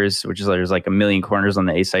corners, which is like, there's like a million corners on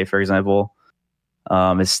the A site, for example.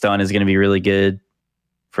 His stun is going to be really good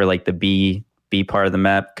for like the B part of the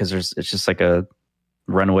map, because it's just like a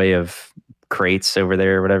runway of crates over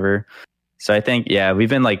there or whatever. So I think, yeah, we've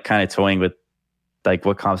been like kind of toying with like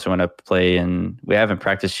what comps we want to play, and we haven't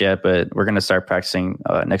practiced yet, but we're going to start practicing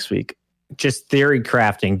next week. Just theory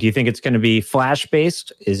crafting. Do you think it's going to be flash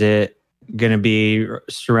based? Is it going to be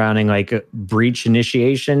surrounding like breach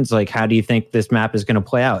initiations? Like, how do you think this map is going to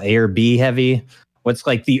play out? A or B heavy? What's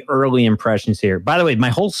like the early impressions here? By the way, my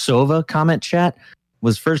whole Sova comment chat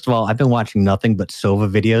was, first of all, I've been watching nothing but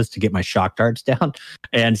Sova videos to get my shock darts down.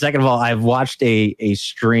 And second of all, I've watched a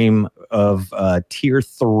stream of tier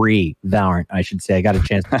 3 Valorant, I should say. I got a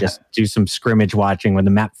chance to just do some scrimmage watching when the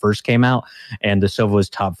map first came out, and the Sova was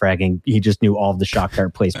top fragging. He just knew all of the shock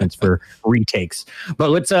dart placements for retakes. But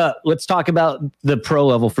let's talk about the pro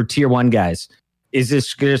level for tier 1 guys. Is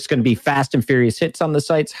this just going to be fast and furious hits on the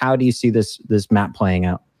sites? How do you see this map playing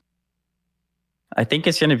out? I think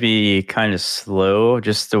it's going to be kind of slow,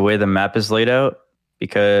 just the way the map is laid out,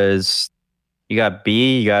 because you got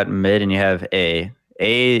B, you got mid, and you have A.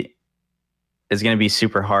 A is going to be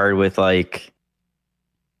super hard with like,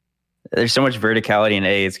 there's so much verticality in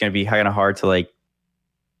A. It's going to be kind of hard to like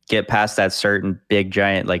get past that certain big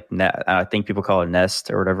giant, like I think people call it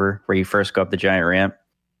nest or whatever, where you first go up the giant ramp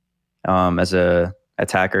as a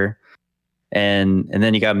attacker, and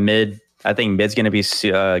then you got mid. I think mid's going to be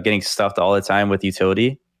getting stuffed all the time with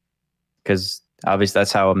utility, because obviously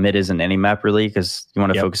that's how mid is in any map, really, because you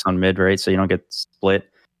want to focus on mid, right? So you don't get split.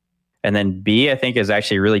 And then B, I think, is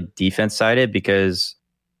actually really defense sided, because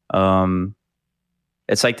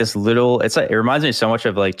it's like this little. It reminds me so much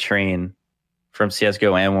of like Train from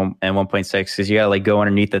CS:GO and 1.6, because you got to like go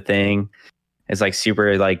underneath the thing. It's like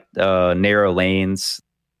super like narrow lanes.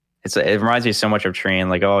 It reminds me so much of Train.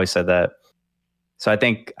 Like I always said that. So I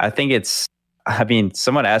think it's, I mean,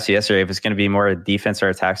 someone asked you yesterday if it's going to be more defense or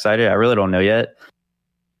attack sided. I really don't know yet.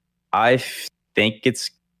 I feel like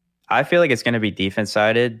it's going to be defense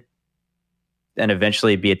sided and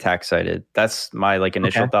eventually be attack sided. That's my like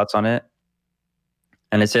initial thoughts on it.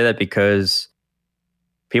 And I say that because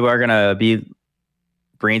people are going to be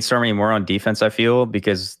brainstorming more on defense, I feel,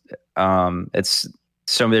 because there's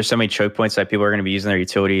so many choke points that people are going to be using their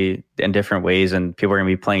utility in different ways, and people are going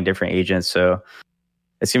to be playing different agents. So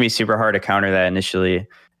it's going to be super hard to counter that initially.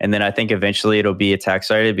 And then I think eventually it'll be attack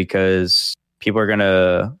sided, because people are going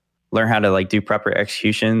to learn how to like do proper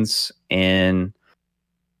executions and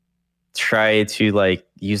try to like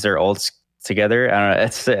use their ults together. I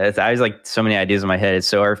don't know. I have like so many ideas in my head. It's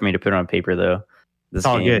so hard for me to put it on paper though. It's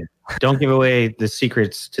all good. Don't give away the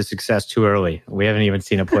secrets to success too early. We haven't even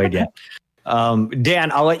seen it played yet.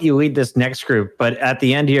 Dan, I'll let you lead this next group, but at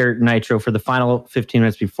the end here, Nitro, for the final 15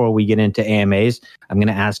 minutes before we get into AMAs, I'm going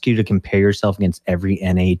to ask you to compare yourself against every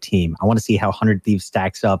NA team. I want to see how 100 Thieves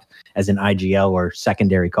stacks up as an IGL or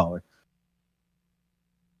secondary caller.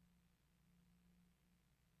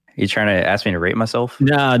 You trying to ask me to rate myself?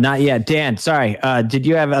 No, not yet. Dan, sorry. Did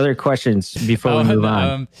you have other questions before we move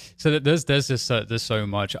on? So there's so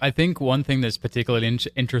much. I think one thing that's particularly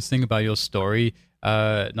interesting about your story,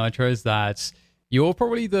 Nitro, is that you're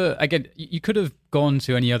probably you could have gone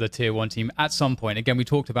to any other tier 1 team at some point. Again, we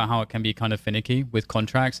talked about how it can be kind of finicky with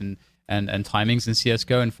contracts and timings in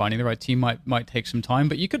CSGO, and finding the right team might take some time,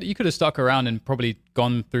 but you could have stuck around and probably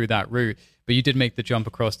gone through that route, but you did make the jump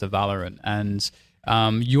across to Valorant, and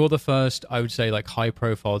you're the first, I would say, like high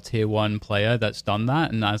profile tier 1 player that's done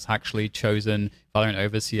that and that's actually chosen Valorant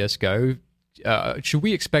over CSGO. Should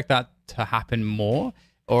we expect that to happen more?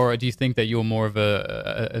 Or do you think that you're more of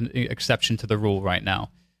an exception to the rule right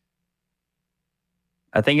now?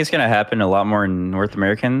 I think it's going to happen a lot more in North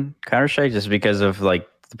American Counter-Strike, just because of like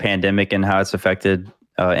the pandemic and how it's affected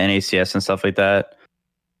NACS and stuff like that.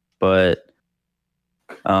 But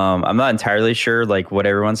I'm not entirely sure like what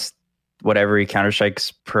every Counter-Strike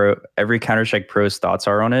pro's thoughts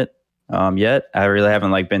are on it yet. I really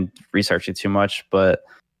haven't like been researching too much, but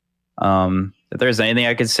if there's anything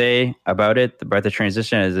I could say about the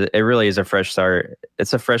transition, is it really is a fresh start.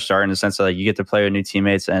 It's a fresh start in the sense that like, you get to play with new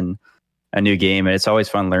teammates and a new game, and it's always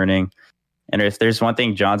fun learning. And if there's one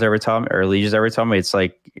thing John's ever taught me, or Legion's ever taught me, it's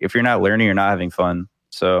like, if you're not learning, you're not having fun.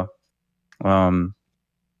 So, and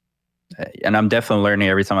I'm definitely learning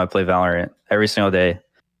every time I play Valorant, every single day,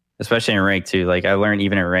 especially in ranked too. Like I learn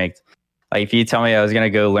even in ranked. Like if you tell me I was going to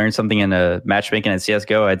go learn something in a matchmaking at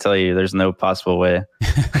CSGO, I'd tell you there's no possible way.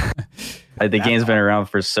 Like the game's been around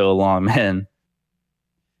for so long, man.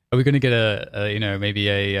 Are we going to get maybe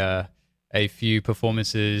a few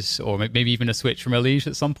performances, or maybe even a switch from Elige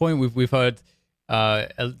at some point? We've heard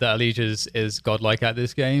that Elijah is godlike at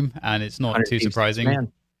this game, and it's not too surprising.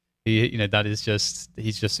 Man. That is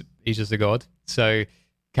he's just a god. So,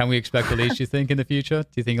 can we expect Elijah? You think in the future? Do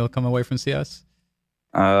you think he'll come away from CS?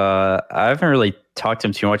 I haven't really talked to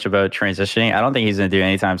him too much about transitioning. I don't think he's going to do it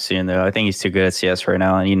anytime soon, though. I think he's too good at CS right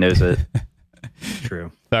now, and he knows it.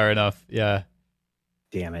 True. Fair enough. Yeah.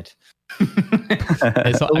 Damn it.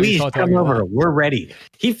 Elijah, come over. We're ready.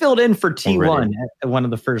 He filled in for T1 at one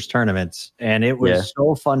of the first tournaments, and it was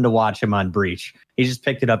so fun to watch him on Breach. He just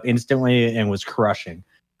picked it up instantly and was crushing.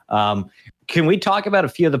 Can we talk about a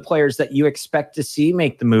few of the players that you expect to see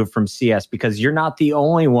make the move from CS? Because you're not the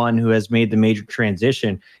only one who has made the major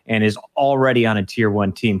transition and is already on a tier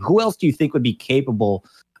 1 team. Who else do you think would be capable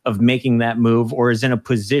of making that move or is in a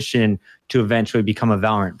position to eventually become a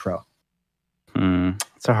Valorant pro?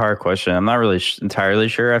 It's a hard question. I'm not really entirely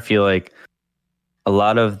sure. I feel like a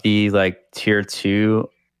lot of the like tier 2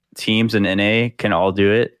 teams in NA can all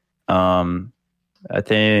do it. I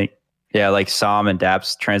think like Sam and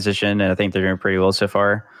Daps transition, and I think they're doing pretty well so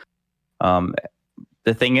far.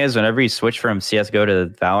 The thing is, whenever you switch from CSGO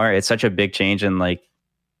to Valorant, it's such a big change in like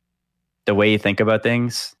the way you think about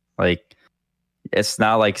things. Like it's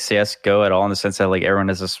not like CSGO at all in the sense that like everyone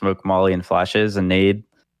has a smoke, molly, and flashes and nade.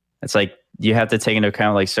 It's like you have to take into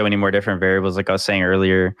account like so many more different variables, like I was saying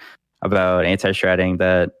earlier about anti-stratting,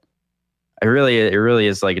 that it really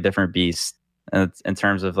is like a different beast in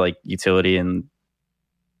terms of like utility and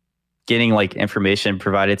getting like information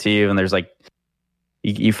provided to you. And there's like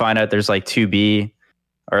you find out there's like 2B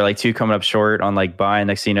or like 2 coming up short on like buy,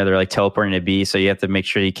 next thing you know they're like teleporting to B, so you have to make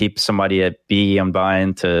sure you keep somebody at B on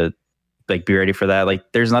buying to like be ready for that.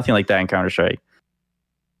 Like there's nothing like that in Counter-Strike.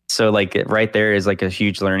 So like right there is like a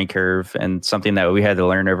huge learning curve and something that we had to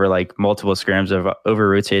learn over like multiple scrims of over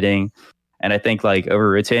rotating. And I think like over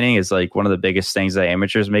rotating is like one of the biggest things that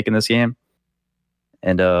amateurs make in this game.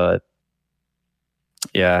 And I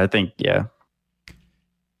think. Do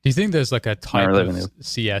you think there's like a type of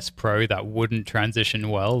CS pro that wouldn't transition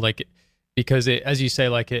well? Like, because as you say,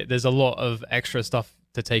 like there's a lot of extra stuff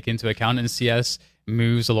to take into account, and CS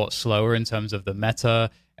moves a lot slower in terms of the meta,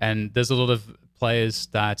 and there's a lot of players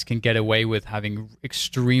that can get away with having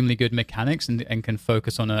extremely good mechanics and can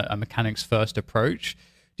focus on a mechanics first approach.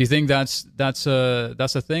 Do you think that's a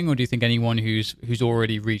thing, or do you think anyone who's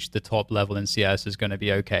already reached the top level in CS is going to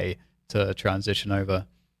be okay to transition over?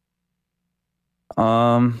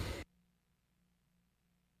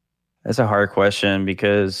 That's a hard question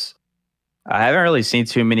because I haven't really seen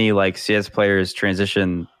too many like CS players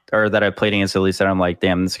transition, or that I played against at least, that I'm like,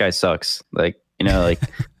 damn, this guy sucks. Like, you know, like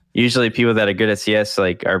usually people that are good at CS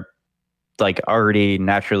like are like already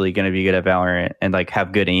naturally going to be good at Valorant and like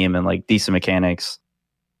have good aim and like decent mechanics.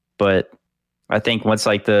 But I think once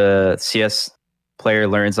like the CS player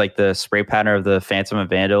learns like the spray pattern of the Phantom and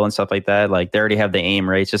Vandal and stuff like that, like they already have the aim,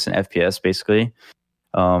 right? It's just an FPS basically.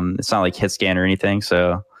 It's not like hit scan or anything.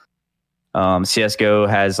 So CSGO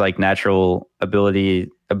has like natural ability.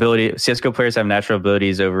 CSGO players have natural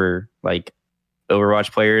abilities over like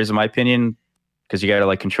Overwatch players, in my opinion, because you got to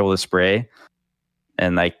like control the spray,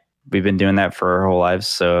 and like we've been doing that for our whole lives.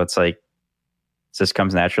 So it's like it just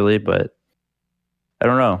comes naturally. But I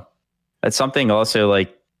don't know. That's something also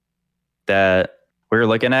like that we're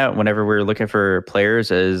looking at whenever we're looking for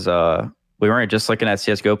players is we weren't just looking at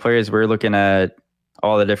CSGO players. We're looking at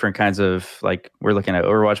all the different kinds of like, we're looking at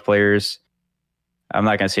Overwatch players. I'm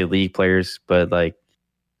not going to say League players, but like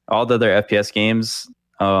all the other FPS games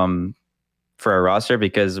for our roster,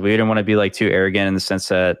 because we didn't want to be like too arrogant in the sense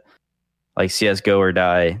that like CSGO or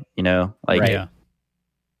die, you know, like, right.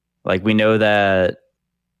 Like we know that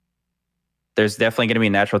there's definitely going to be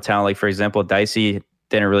natural talent. Like for example, Dicey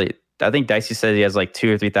didn't really, I think Dicey said he has like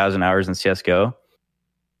 2,000 or 3,000 hours in CSGO,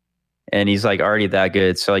 and he's like already that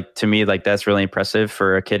good. So like to me, like that's really impressive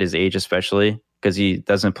for a kid his age, especially because he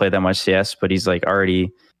doesn't play that much CS, but he's like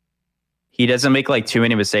already, he doesn't make like too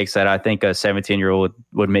many mistakes that I think a 17-year-old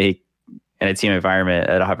would make in a team environment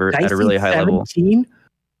at a really high 17? level.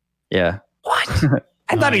 Yeah. What?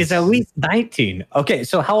 I thought he was at least 19. Okay,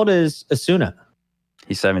 so how old is Asuna?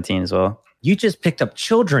 He's 17 as well. You just picked up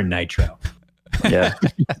children, Nitro. Yeah.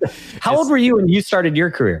 How old were you when you started your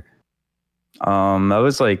career? I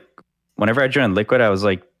was like, whenever I joined Liquid, I was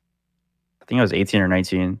like, I think I was 18 or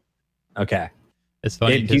 19. Okay. It's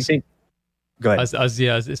funny. Do you think? Go ahead.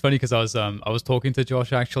 It's funny because I was talking to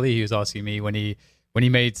Josh actually. He was asking me when he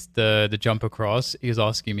made the jump across. He was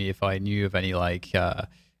asking me if I knew of any like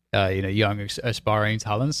young aspiring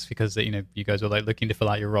talents, because you guys were like looking to fill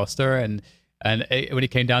out your roster, and And when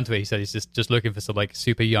it came down to it, he said he's just looking for some like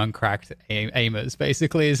super young cracked aimers,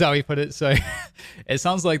 basically, is how he put it. So it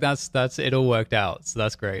sounds like that's it all worked out. So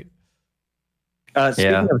that's great.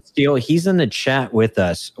 Speaking of Steel, he's in the chat with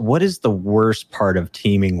us. What is the worst part of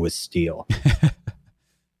teaming with Steel?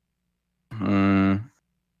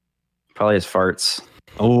 Probably his farts.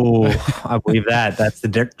 Oh, I believe that. That's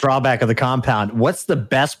the drawback of the compound. What's the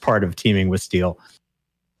best part of teaming with Steel?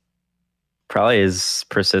 Probably his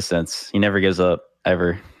persistence. He never gives up,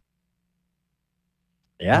 ever.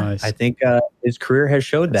 Yeah, nice. I think his career has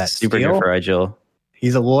showed that. Super good for Igil.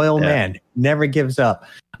 He's a loyal man. Never gives up.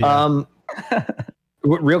 Yeah.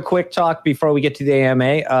 Real quick talk before we get to the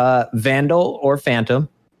AMA. Vandal or Phantom?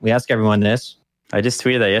 We ask everyone this. I just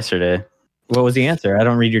tweeted that yesterday. What was the answer? I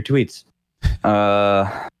don't read your tweets.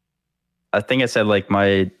 I think I said like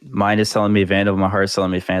my mind is telling me Vandal, my heart's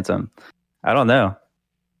telling me Phantom. I don't know.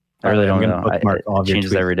 I really don't know. It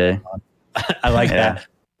changes every day. I like that.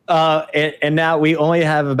 And now we only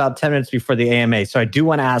have about 10 minutes before the AMA. So I do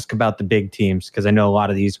want to ask about the big teams because I know a lot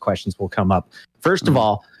of these questions will come up. First of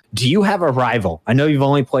all, do you have a rival? I know you've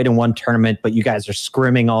only played in one tournament, but you guys are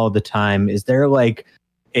scrimming all the time. Is there like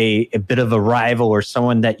a bit of a rival or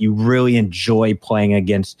someone that you really enjoy playing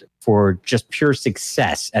against for just pure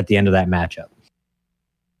success at the end of that matchup?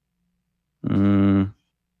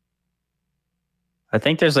 I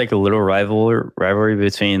think there's like a little rivalry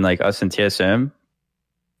between like us and TSM,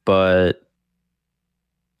 but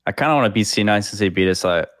I kind of want to beat C9 since they beat us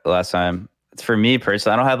last time. For me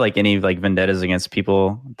personally, I don't have like any like vendettas against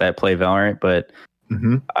people that play Valorant, but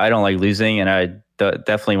I don't like losing, and I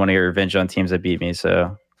definitely want to get revenge on teams that beat me.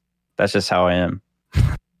 So that's just how I am.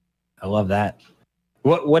 I love that.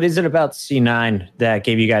 What is it about C9 that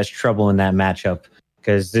gave you guys trouble in that matchup?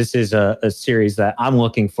 Because this is a series that I'm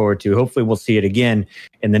looking forward to. Hopefully we'll see it again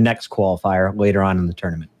in the next qualifier later on in the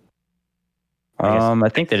tournament. I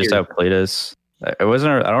think they just outplayed us. I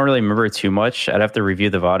don't really remember too much. I'd have to review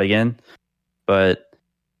the VOD again. But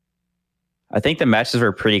I think the matches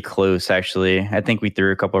were pretty close, actually. I think we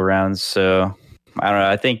threw a couple of rounds. So I don't know.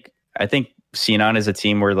 I think C9 is a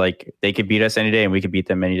team where like they could beat us any day and we could beat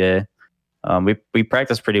them any day. We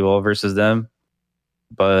practiced pretty well versus them.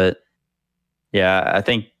 But yeah, I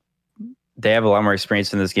think they have a lot more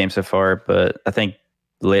experience in this game so far, but I think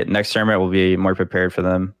next tournament will be more prepared for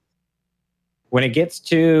them. When it gets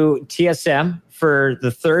to TSM for the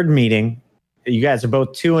third meeting, you guys are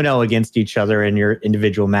both 2-0 against each other in your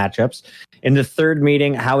individual matchups. In the third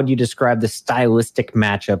meeting, how would you describe the stylistic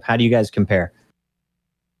matchup? How do you guys compare?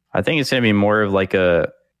 I think it's going to be more of like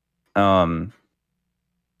a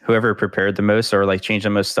whoever prepared the most or like changed the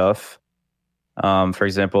most stuff. For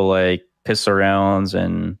example, like pistol rounds,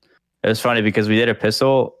 and it was funny because we did a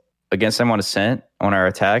pistol against them on Ascent on our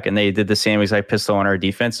attack, and they did the same exact pistol on our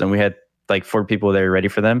defense, and we had like 4 people that were ready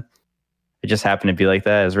for them. It just happened to be like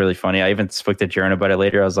that. It was really funny. I even spoke to Jaron about it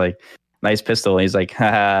later. I was like, nice pistol. And he's like,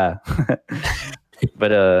 ha.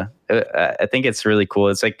 But I think it's really cool.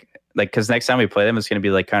 It's like because next time we play them, it's going to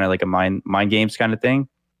be like kind of like a mind games kind of thing.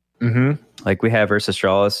 Like we have versus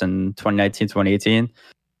Astralis in 2019, 2018.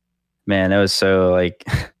 Man, that was so like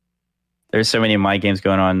there's so many mind games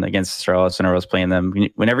going on against Astralis when I was playing them.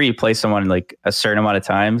 Whenever you play someone like a certain amount of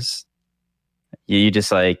times, you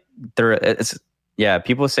just like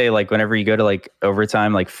people say like whenever you go to like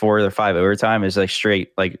overtime, like 4 or 5 overtime, is like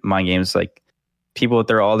straight like mind games. Like people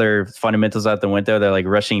throw all their fundamentals out the window. They're like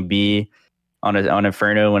rushing B on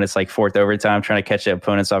Inferno when it's like 4th overtime, trying to catch the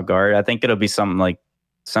opponents off guard. I think it'll be something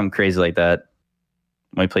crazy like that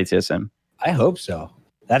when we play TSM. I hope so.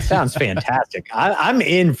 That sounds fantastic. I'm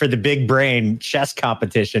in for the big brain chess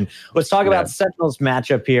competition. Let's talk about Sentinel's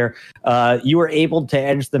matchup here. You were able to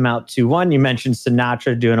edge them out 2-1. You mentioned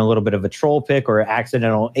Sinatraa doing a little bit of a troll pick or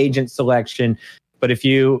accidental agent selection. But if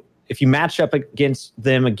you match up against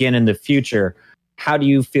them again in the future, how do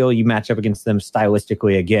you feel you match up against them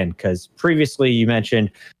stylistically again? Because previously you mentioned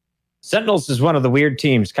Sentinels is one of the weird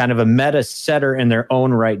teams, kind of a meta setter in their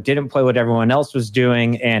own right, didn't play what everyone else was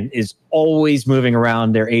doing, and is always moving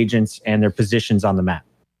around their agents and their positions on the map.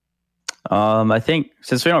 I think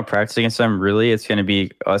since we don't practice against them, really, it's going to be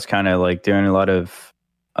us kind of like doing a lot of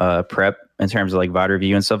prep in terms of like VOD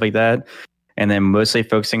review and stuff like that, and then mostly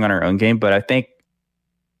focusing on our own game. But I think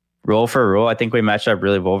role for role, I think we match up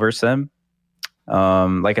really well versus them.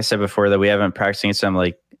 Like I said before, that we haven't practiced against them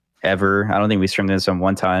like ever. I don't think we streamed against them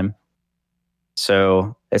one time.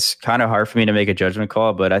 So it's kind of hard for me to make a judgment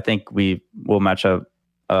call, but I think we will match up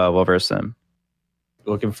well versus them.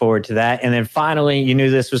 Looking forward to that. And then finally, you knew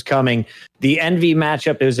this was coming. The Envy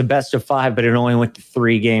matchup, it was a best of 5, but it only went to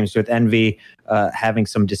 3 games with Envy having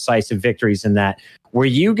some decisive victories in that. Were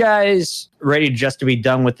you guys ready just to be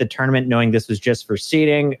done with the tournament, knowing this was just for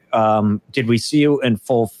seeding? Did we see you in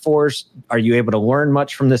full force? Are you able to learn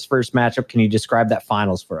much from this first matchup? Can you describe that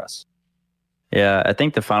finals for us? Yeah, I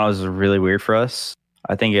think the finals is really weird for us.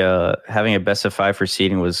 I think having a best of 5 for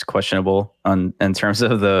seeding was questionable in terms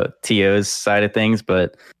of the TO's side of things.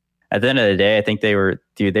 But at the end of the day, I think they were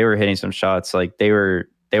hitting some shots. Like they were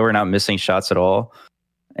not missing shots at all.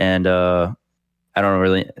 And I don't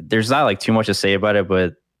really, there's not like too much to say about it,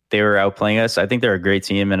 but they were outplaying us. I think they're a great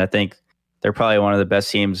team, and I think they're probably one of the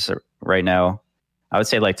best teams right now. I would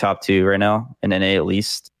say like top 2 right now in NA at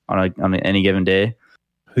least on any given day.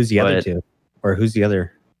 Who's the other 2? Or who's the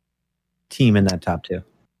other team in that top 2?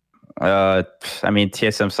 I mean,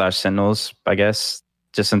 TSM/Sentinels, I guess,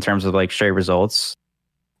 just in terms of like straight results.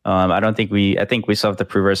 I think we still have to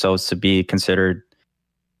prove ourselves to be considered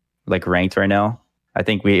like ranked right now. I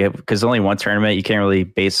think because only one tournament, you can't really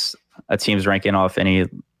base a team's ranking off any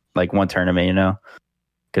like one tournament, you know?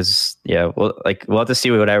 Because we'll have to see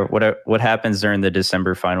what happens during the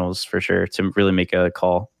December finals for sure to really make a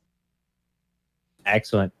call.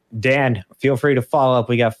 Excellent. Dan, feel free to follow up.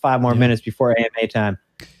 We got 5 more minutes before AMA time.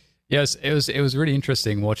 Yes, it was really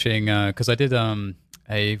interesting watching because I did a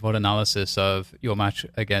VOD analysis of your match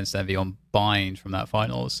against Envy on Bind from that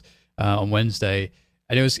finals on Wednesday,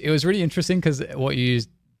 and it was really interesting because what you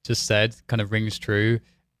just said kind of rings true.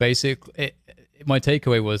 Basically, my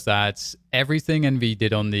takeaway was that everything Envy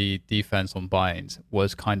did on the defense on Bind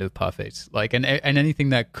was kind of perfect. Like, and anything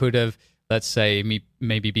that could have, let's say,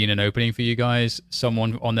 maybe been an opening for you guys,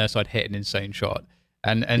 someone on their side hit an insane shot.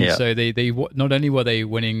 And so they not only were they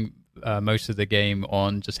winning most of the game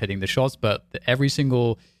on just hitting the shots, but every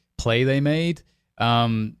single play they made,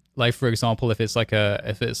 like for example, if it's like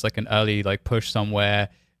an early like push somewhere,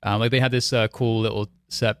 like they had this cool little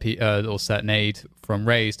set nade from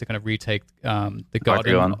Raze to kind of retake the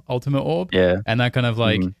Guardian ultimate orb, and that kind of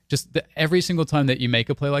like every single time that you make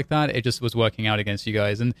a play like that, it just was working out against you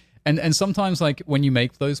guys. And sometimes like when you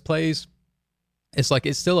make those plays, it's like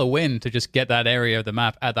it's still a win to just get that area of the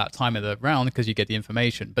map at that time of the round because you get the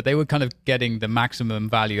information. But they were kind of getting the maximum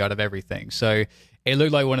value out of everything. So it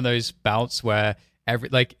looked like one of those bouts where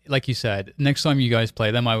like you said, next time you guys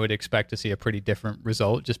play them, I would expect to see a pretty different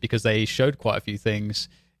result just because they showed quite a few things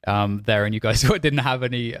there, and you guys didn't have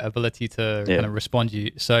any ability to kind of respond to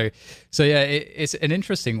you. So yeah, it's an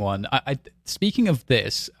interesting one. I speaking of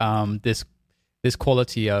this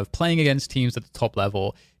quality of playing against teams at the top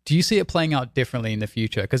level, do you see it playing out differently in the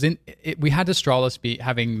future? Because we had Astralis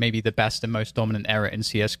having maybe the best and most dominant era in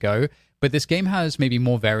CSGO, but this game has maybe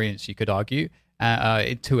more variance, you could argue,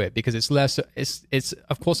 to it, because it's less. It's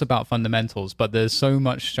of course about fundamentals, but there's so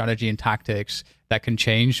much strategy and tactics that can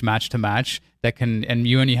change match to match. And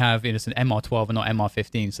you only have it's an MR12 and not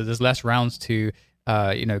MR15, so there's less rounds to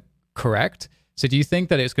correct. So do you think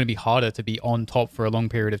that it's going to be harder to be on top for a long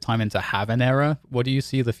period of time and to have an era? What do you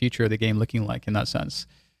see the future of the game looking like in that sense?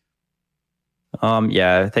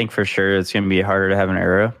 I think for sure it's going to be harder to have an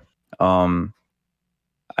era.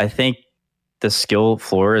 I think the skill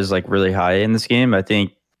floor is like really high in this game. I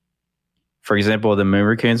think, for example, the Moon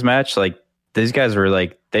Raccoons match, like these guys were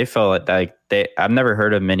like, they felt like I've never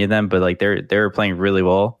heard of many of them, but like they were playing really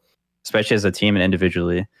well, especially as a team and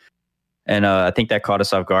individually. And I think that caught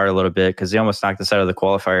us off guard a little bit because they almost knocked us out of the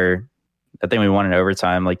qualifier. I think we won in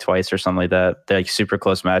overtime like twice or something like that. They're like super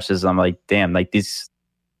close matches. I'm like, damn, like these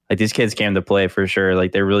kids came to play for sure.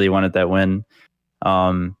 Like they really wanted that win.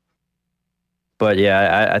 But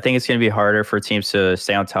yeah, I think it's going to be harder for teams to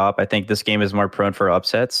stay on top. I think this game is more prone for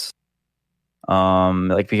upsets.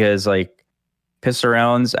 Because like pistol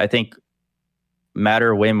rounds, I think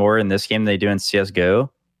matter way more in this game than they do in CSGO.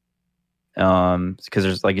 Because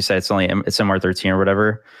there's, like you said, it's MR13 or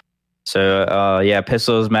whatever. So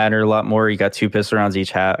pistols matter a lot more. You got 2 pistol rounds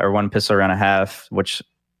each half, or 1 pistol round a half, which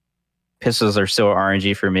pistols are still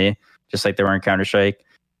RNG for me, just like they were in Counter-Strike.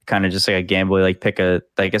 Kind of just like a gamble, like pick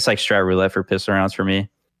it's like strat roulette for pistol rounds for me.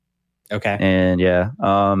 Okay. And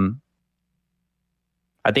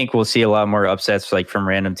I think we'll see a lot more upsets like from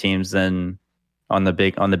random teams than on the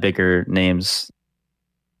bigger names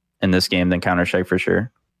in this game than Counter-Strike for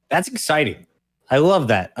sure. That's exciting. I love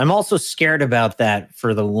that. I'm also scared about that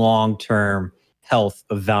for the long-term health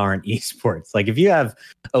of Valorant esports. Like if you have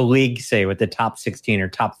a league, say, with the top 16 or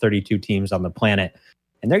top 32 teams on the planet,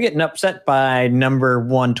 and they're getting upset by number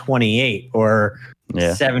 128 or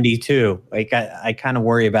 72, like I kind of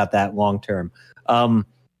worry about that long-term.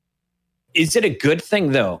 Is it a good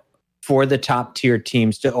thing, though, for the top-tier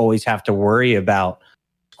teams to always have to worry about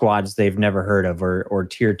squads they've never heard of or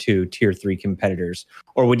tier 2, tier 3 competitors?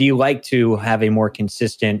 Or would you like to have a more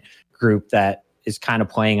consistent group that is kind of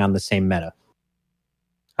playing on the same meta?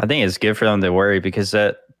 I think it's good for them to worry because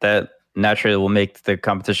that naturally will make the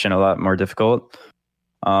competition a lot more difficult.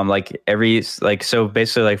 So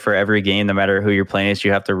basically like for every game, no matter who you're playing,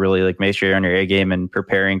 you have to really like make sure you're on your A game and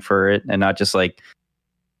preparing for it, and not just like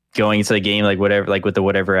going into the game like whatever, like with the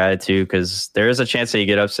whatever attitude, because there is a chance that you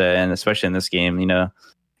get upset, and especially in this game, you know,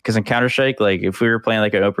 because in Counter-Strike, like if we were playing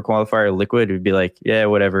like an Open Qualifier Liquid, it'd be like, yeah,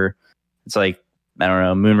 whatever. It's like, I don't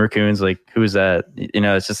know, Moon Raccoons, like who's that? You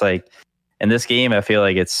know, it's just like in this game, I feel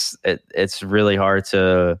like it's really hard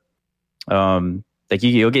to like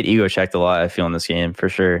you'll get ego checked a lot, I feel, in this game for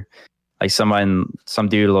sure. Like some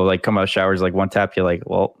dude will like come out of showers, like one tap, you're like,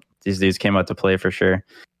 well, these dudes came out to play for sure.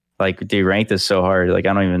 Like, dude, ranked is so hard. Like,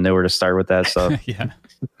 I don't even know where to start with that stuff. Yeah.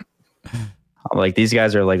 Like, these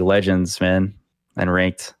guys are like legends, man, and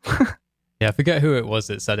ranked. Yeah, I forget who it was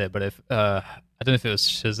that said it, but if I don't know if it was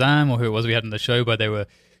Shazam or who it was we had on the show, but they were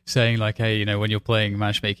saying like, hey, you know, when you're playing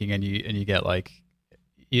matchmaking and you get like,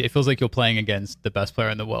 it feels like you're playing against the best player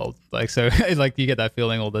in the world. Like, so like you get that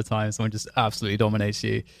feeling all the time. Someone just absolutely dominates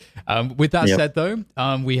you. With that said, though,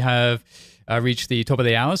 we have reached the top of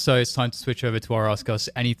the hour, so it's time to switch over to our Ask Us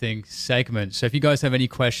Anything segment. So if you guys have any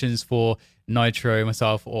questions for Nitro,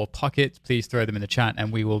 myself, or Puckett, please throw them in the chat,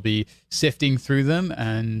 and we will be sifting through them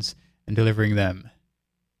and delivering them.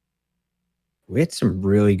 We had some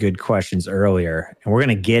really good questions earlier, and we're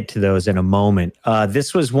going to get to those in a moment.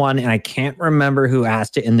 This was one, and I can't remember who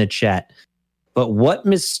asked it in the chat, but what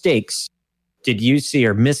mistakes did you see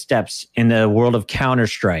or missteps in the world of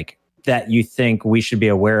Counter-Strike that you think we should be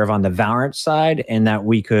aware of on the Valorant side and that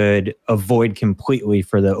we could avoid completely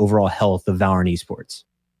for the overall health of Valorant esports?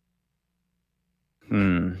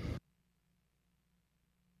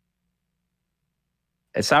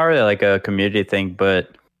 It's not really like a community thing,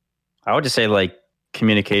 but I would just say like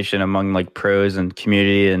communication among like pros and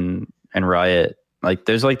community and Riot. Like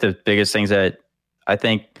there's like the biggest things that I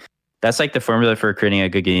think that's like the formula for creating a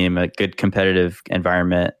good game, a good competitive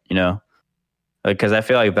environment, you know? Because I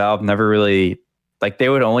feel like Valve never really, like they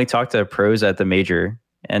would only talk to pros at the major,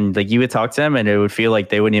 and like you would talk to them and it would feel like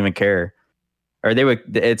they wouldn't even care. Or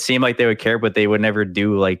it seemed like they would care, but they would never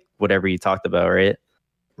do like whatever you talked about, right?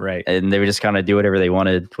 Right. And they would just kind of do whatever they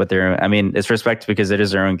wanted with their own. I mean, it's respect because it is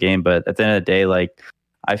their own game, but at the end of the day, like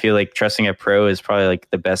I feel like trusting a pro is probably like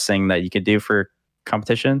the best thing that you could do for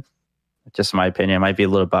competition. Just my opinion. I might be a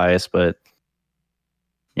little biased, but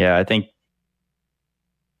yeah, I think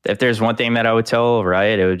if there's one thing that I would tell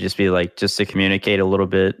Riot, it would just be like just to communicate a little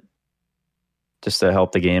bit, just to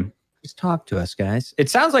help the game. Just talk to us, guys. It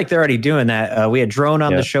sounds like they're already doing that. We had Drone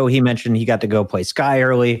on the show. He mentioned he got to go play Sky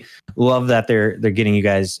early. Love that they're getting you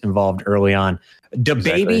guys involved early on.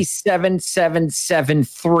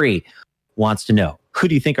 DaBaby7773 wants to know, who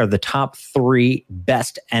do you think are the top 3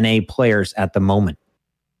 best NA players at the moment?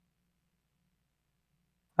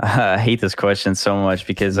 I hate this question so much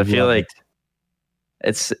because I feel like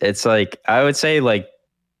it's like, I would say like,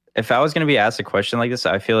 if I was going to be asked a question like this,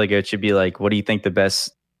 I feel like it should be like, what do you think the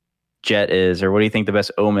best Jet is, or what do you think the best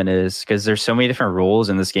Omen is? Because there's so many different roles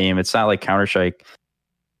in this game. It's not like Counter-Strike.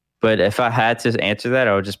 But if I had to answer that,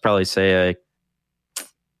 I would just probably say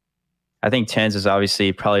I think TenZ is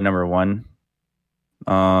obviously probably number 1.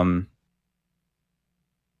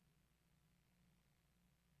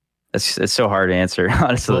 It's so hard to answer,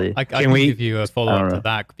 honestly. Well, I can give you a follow-up to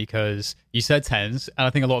that, because you said TenZ, and I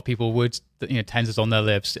think a lot of people would, TenZ is on their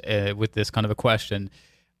lips with this kind of a question.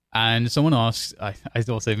 And someone asked, I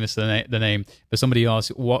also missed the name, but somebody asked,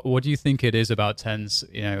 what do you think it is about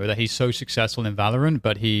TenZ, that he's so successful in Valorant,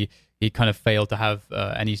 but he kind of failed to have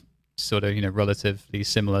any sort of, relatively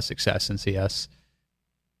similar success in CS?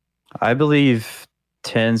 I believe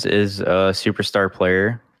TenZ is a superstar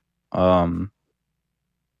player. And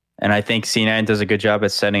I think C9 does a good job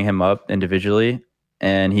at setting him up individually.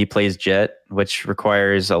 And he plays Jet, which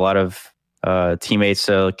requires a lot of teammates,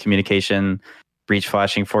 communication, breach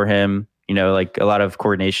flashing for him, like a lot of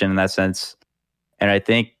coordination in that sense. And I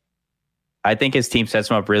think his team sets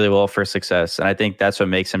him up really well for success. And I think that's what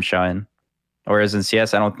makes him shine. Whereas in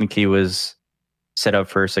CS, I don't think he was set up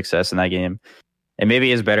for success in that game. And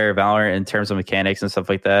maybe he's better at Valorant in terms of mechanics and stuff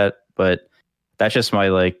like that. But that's just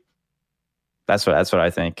my that's what I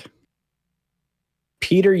think.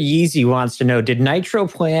 Peter Yeezy wants to know, did Nitro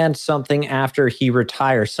plan something after he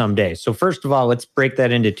retires someday? So first of all, let's break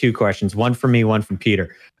that into 2 questions. One from me, one from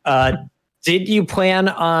Peter. Did you plan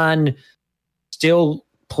on still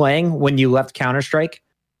playing when you left Counter-Strike?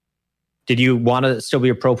 Did you want to still be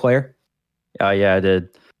a pro player? Yeah, I did.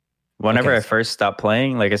 Whenever I first stopped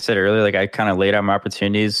playing, like I said earlier, I kind of laid out my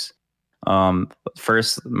opportunities.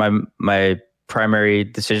 First, my primary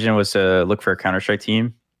decision was to look for a Counter-Strike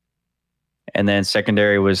team. And then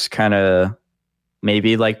secondary was kind of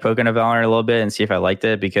maybe like poking a Valorant a little bit and see if I liked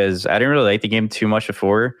it, because I didn't really like the game too much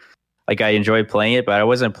before. Like, I enjoyed playing it, but I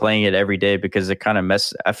wasn't playing it every day because it kind of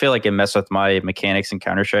I feel like it messed with my mechanics in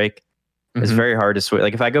Counter-Strike. It's very hard to switch.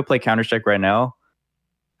 Like, if I go play Counter-Strike right now,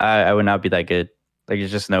 I would not be that good. Like,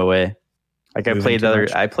 there's just no way. Like,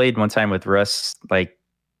 I played one time with Russ like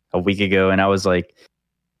a week ago, and I was like,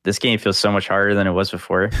 this game feels so much harder than it was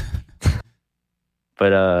before.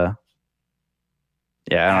 But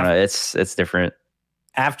yeah, I don't know. It's different.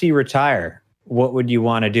 After you retire, what would you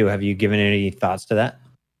want to do? Have you given any thoughts to that?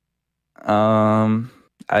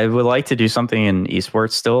 I would like to do something in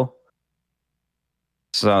esports still.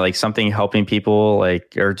 So like something helping people,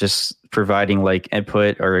 like, or just providing like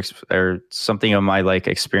input or something of my like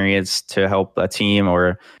experience to help a team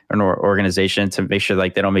or an organization to make sure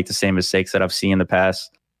like they don't make the same mistakes that I've seen in the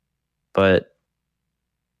past. But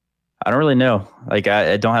I don't really know. Like,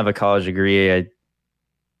 I don't have a college degree.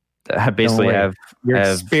 I basically have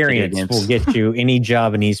experience will get you any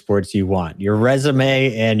job in esports you want. Your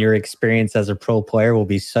resume and your experience as a pro player will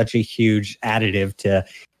be such a huge additive to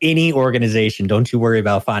any organization. Don't you worry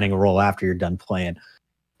about finding a role after you're done playing.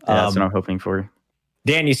 That's what I'm hoping for.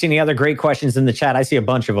 Dan, you see any other great questions in the chat? I see a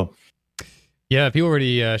bunch of them. Yeah, people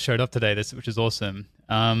already showed up today, which is awesome.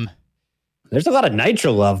 There's a lot of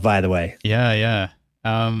Nitro love, by the way. Yeah.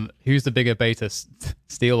 Who's the bigger beta,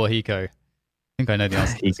 Steel or Hiko? I think I know the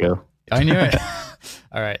answer. Hiko. I knew it.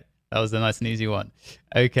 All right. That was a nice and easy one.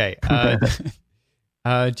 Okay.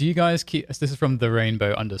 Do you guys keep... This is from the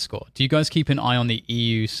Rainbow _. Do you guys keep an eye on the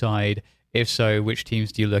EU side? If so, which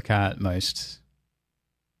teams do you look at most?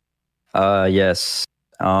 Yes.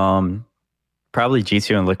 Probably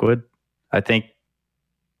G2 and Liquid. I think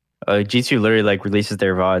G2 literally like releases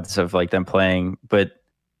their VODs of like them playing, but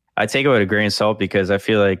I take it with a grain of salt because I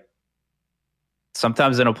feel like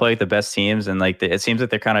sometimes they don't play with the best teams, and like it seems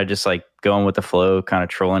like they're kind of just like going with the flow, kind of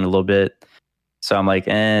trolling a little bit. So I'm like,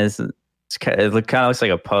 it kind of looks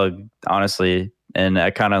like a pug, honestly, and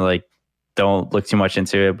I kind of like don't look too much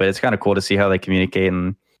into it. But it's kind of cool to see how they communicate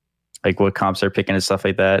and like what comps they're picking and stuff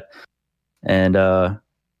like that, and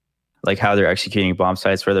like how they're executing bomb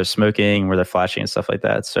sites, where they're smoking, where they're flashing, and stuff like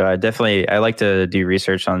that. So I like to do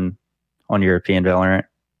research on European Valorant.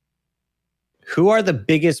 Who are the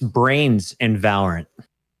biggest brains in Valorant?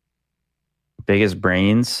 Biggest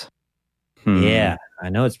brains? Yeah, I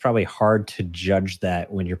know it's probably hard to judge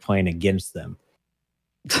that when you're playing against them.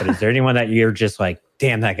 But is there anyone that you're just like,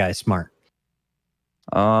 damn, that guy's smart?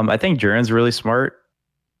 I think Duran's really smart.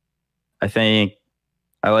 I think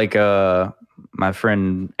I like my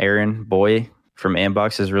friend Aaron Boy from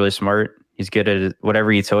Ambox is really smart. He's good at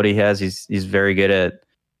whatever utility he has. He's very good at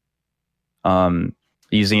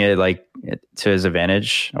using it like to his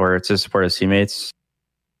advantage or to support his teammates.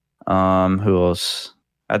 Who else?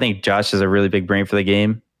 I think Josh is a really big brain for the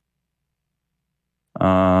game.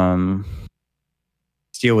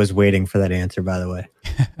 Steel was waiting for that answer, by the way.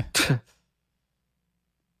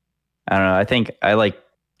 I don't know. I think I don't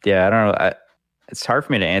know. It's hard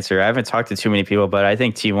for me to answer. I haven't talked to too many people, but I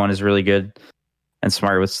think T1 is really good and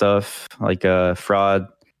smart with stuff like Fraud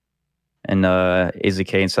and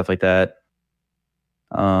AZK and stuff like that.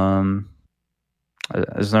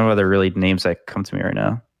 There's no other really names that come to me right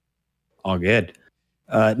now. All good.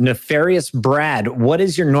 Nefarious Brad, what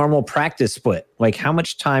is your normal practice split? Like, how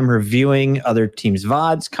much time reviewing other teams'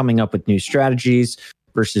 VODs, coming up with new strategies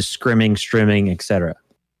versus scrimming, streaming, etc.?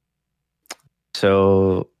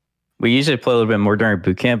 So we usually play a little bit more during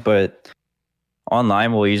boot camp, but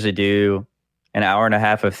online we'll usually do an hour and a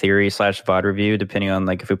half of theory / VOD review, depending on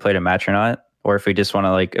like if we played a match or not, or if we just want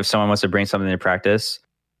to like if someone wants to bring something to practice,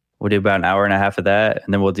 we'll do about an hour and a half of that,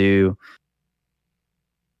 and then we'll do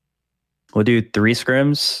 3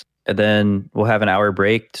 scrims, and then we'll have an hour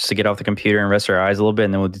break just to get off the computer and rest our eyes a little bit,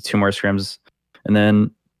 and then we'll do 2 more scrims, and then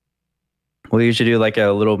we'll usually do like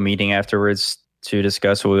a little meeting afterwards to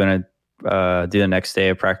discuss what we're going to do the next day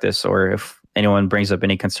of practice, or if anyone brings up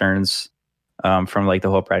any concerns from like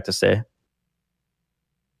the whole practice day.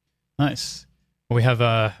 Nice. We have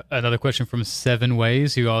another question from 7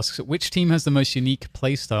 Ways, who asks, which team has the most unique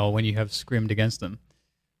playstyle when you have scrimmed against them?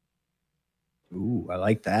 Ooh, I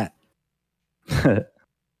like that. I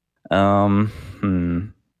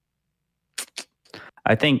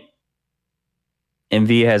think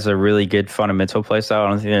MV has a really good fundamental playstyle. I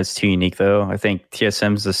don't think that's too unique though. I think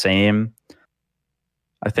TSM's the same.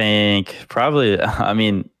 I think probably, I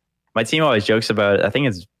mean, my team always jokes about it. I think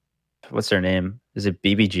it's, what's their name? Is it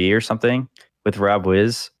BBG or something with Rob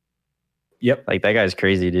Wiz? Yep. Like that guy's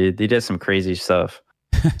crazy, dude. He did some crazy stuff.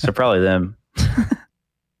 So probably them.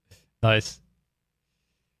 Nice.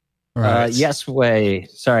 Right. Yes way.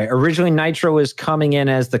 Sorry. Originally, Nitro was coming in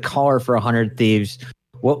as the caller for 100 Thieves.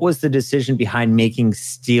 What was the decision behind making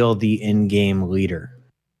Steel the in-game leader?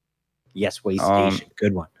 Yes way Station.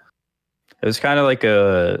 Good one. It was kind of like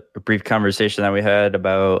a brief conversation that we had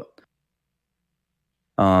about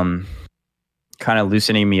kind of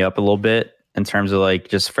loosening me up a little bit in terms of like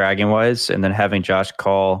just fragging wise, and then having Josh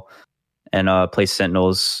call and play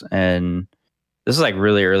Sentinels. And this is like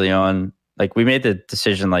really early on. Like we made the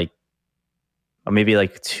decision like maybe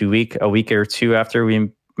like a week or two after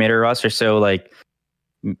we made our roster. So like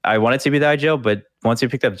I wanted to be the IGL, but once we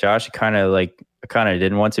picked up Josh, I kind of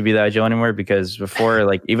didn't want to be the IGL anymore, because before,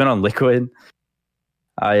 like even on Liquid,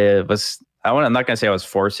 I'm not gonna say I was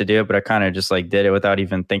forced to do it, but I kind of just like did it without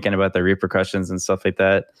even thinking about the repercussions and stuff like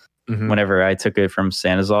that. Mm-hmm. Whenever I took it from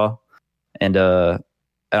Sanazal, and I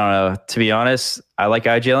don't know, to be honest, I like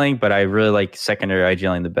IGLing, but I really like secondary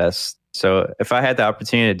IGLing the best. So if I had the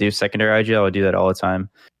opportunity to do secondary IGL, I would do that all the time,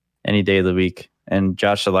 any day of the week. And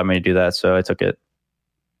Josh allowed me to do that, so I took it.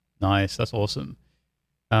 Nice, that's awesome.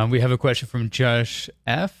 We have a question from Josh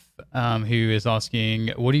F, who is asking,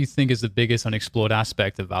 what do you think is the biggest unexplored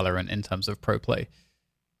aspect of Valorant in terms of pro play?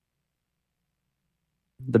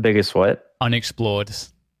 The biggest what? Unexplored.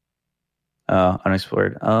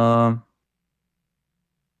 Unexplored. I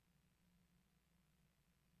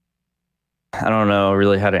don't know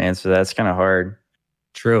really how to answer that. It's kind of hard.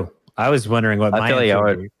 True. I was wondering what my answer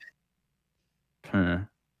would be.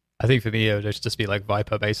 I think for me, it would just be like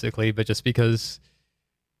Viper, basically, but just because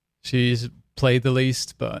she's played the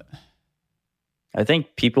least. But I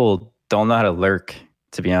think people don't know how to lurk,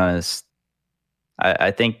 to be honest.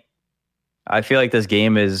 I feel like this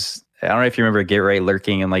game is, I don't know if you remember Get Right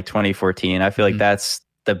Lurking in like 2014. I feel like that's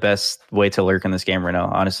the best way to lurk in this game right now,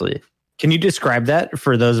 honestly. Can you describe that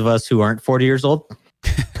for those of us who aren't 40 years old?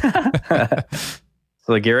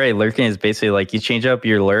 So Get Right Lurking is basically like you change up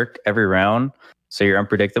your lurk every round, so you're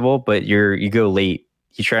unpredictable, but you go late.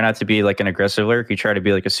 You try not to be like an aggressive lurk. You try to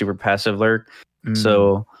be like a super passive lurk.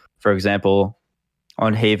 So, for example,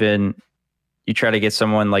 on Haven, you try to get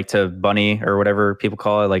someone like to bunny or whatever people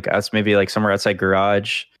call it, like us, maybe like somewhere outside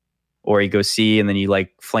garage, or you go C and then you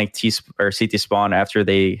like flank T or CT spawn after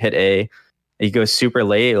they hit A. You go super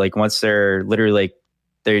late, like once they're literally like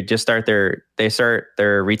they start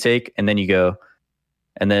their retake, and then you go,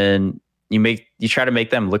 and then you try to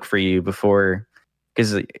make them look for you before,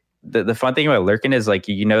 because the fun thing about lurking is like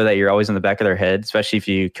you know that you're always in the back of their head, especially if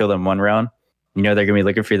you kill them one round. You know they're gonna be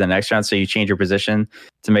looking for you the next round, so you change your position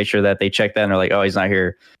to make sure that they check that and they're like, oh, he's not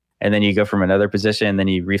here, and then you go from another position and then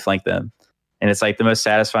you reflank them, and it's like the most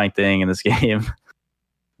satisfying thing in this game.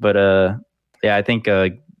 But yeah, I think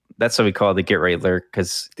that's what we call the Get Right Lurk,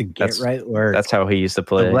 because that's how he used to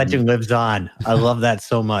play. The legend lives on. I love that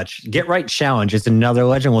so much. Get Right Challenge is another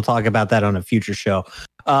legend. We'll talk about that on a future show.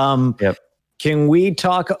 Yep. Can we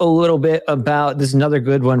talk a little bit about, this is another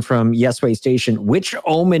good one from Yes Way Station. Which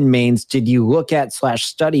Omen mains did you look at /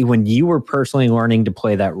 study when you were personally learning to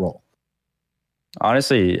play that role?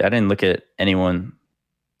 Honestly, I didn't look at anyone.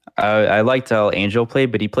 I liked how Angel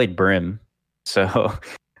played, but he played Brim. So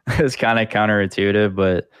it was kind of counterintuitive,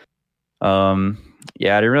 but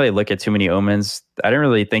yeah, I didn't really look at too many Omens. I didn't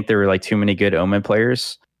really think there were like too many good Omen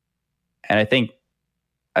players. And I think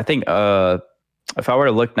if I were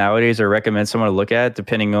to look nowadays or recommend someone to look at,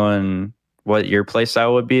 depending on what your play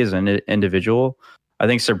style would be as an individual, I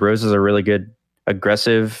think Sabrosa is a really good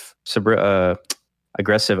aggressive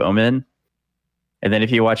Omen. And then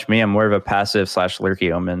if you watch me, I'm more of a passive /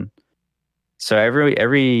 lurky Omen. So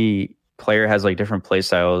every player has like different play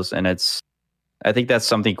styles, and I think that's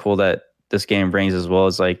something cool that this game brings as well.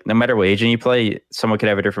 Is like no matter what agent you play, someone could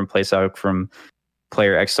have a different play style from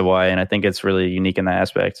player X to Y, and I think it's really unique in that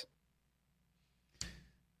aspect.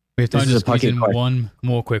 We have time to squeeze in one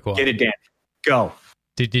more quick one. Get it, Dan. Go.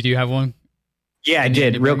 Did you have one? Yeah, I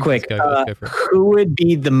did. Real quick. Go who would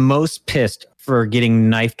be the most pissed for getting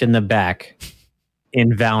knifed in the back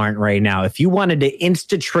in Valorant right now? If you wanted to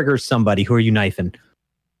insta trigger somebody, who are you knifing?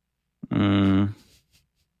 I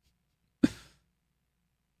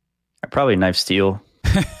probably knife Steel.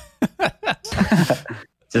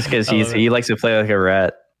 Just because he likes to play like a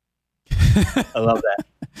rat. I love that.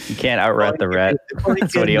 You can't outrat the rat.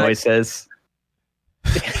 That's what he always says.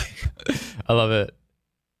 I love it,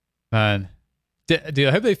 man. Dude,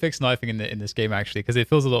 I hope they fix knifing in this game actually, because it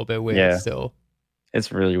feels a little bit weird still.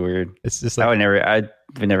 It's really weird. It's just like, I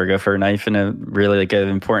would never go for a knife in a really like an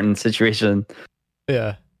important situation.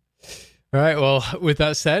 Yeah. All right. Well, with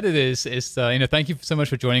that said, it's thank you so much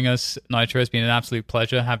for joining us, Nitro. It's been an absolute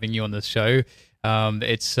pleasure having you on this show.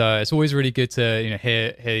 It's always really good to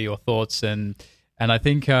hear your thoughts, and I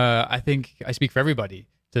think I speak for everybody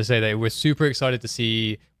to say that we're super excited to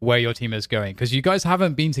see where your team is going, because you guys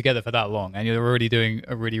haven't been together for that long and you're already doing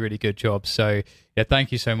a really, really good job. So yeah,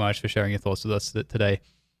 thank you so much for sharing your thoughts with us today.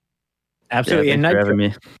 Absolutely. Yeah, thanks for having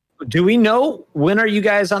me. Do we know when are you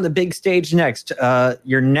guys on the big stage next?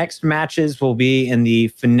 Your next matches will be in the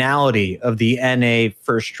finality of the NA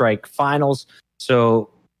First Strike finals. So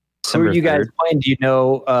who are you guys playing? Do you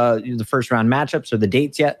know the first round matchups or the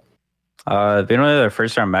dates yet? They don't have their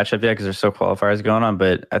first round matchup yet because there's still qualifiers going on,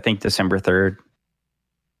 but I think December 3rd.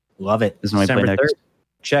 Love it. December 3rd.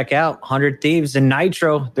 Check out 100 Thieves and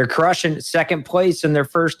Nitro. They're crushing second place in their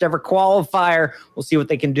first ever qualifier. We'll see what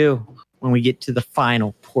they can do when we get to the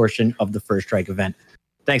final portion of the First Strike event.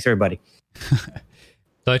 Thanks, everybody.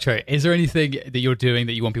 Nitro, is there anything that you're doing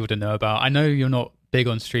that you want people to know about? I know you're not big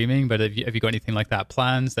on streaming, but have you got anything like that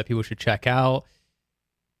plans that people should check out?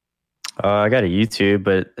 I got a YouTube,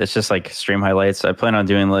 but it's just like stream highlights. I plan on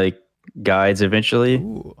doing like guides eventually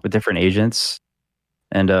with different agents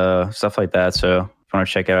and stuff like that. So if you want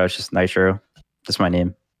to check it out, it's just Nitro. That's my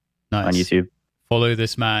name on YouTube. Follow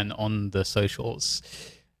this man on the socials.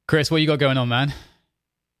 Chris, what you got going on, man?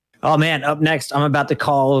 Oh, man. Up next, I'm about to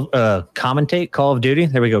commentate Call of Duty.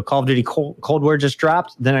 There we go. Call of Duty Cold War just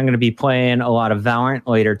dropped. Then I'm going to be playing a lot of Valorant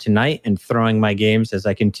later tonight and throwing my games as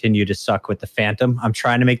I continue to suck with the Phantom. I'm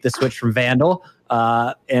trying to make the switch from Vandal.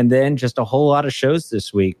 And then just a whole lot of shows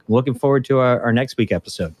this week. Looking forward to our next week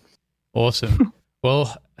episode. Awesome.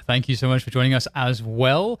 Well, thank you so much for joining us as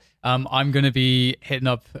well. I'm going to be hitting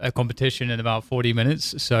up a competition in about 40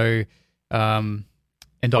 minutes. So,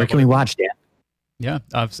 where can we watch, Dan? Yeah,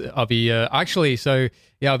 I'll be actually. So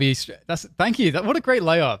yeah, I'll be. Thank you. What a great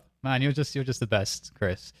layup, man. You're just the best,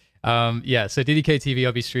 Chris. Yeah. So DDK TV,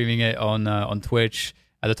 I'll be streaming it on Twitch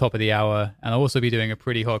at the top of the hour, and I'll also be doing a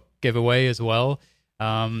pretty hot giveaway as well.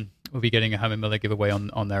 We'll be getting a Herman Miller giveaway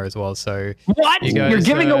on there as well. So what? You're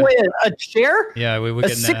giving away a chair? Yeah, we're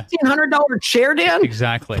getting a $1,600 chair, Dan.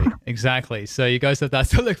 Exactly. So you guys have that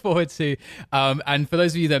to look forward to. And for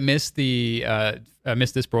those of you that missed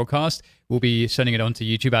this broadcast, we'll be sending it on to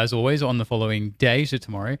YouTube as always on the following day, so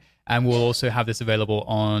tomorrow. And we'll also have this available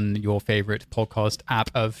on your favorite podcast app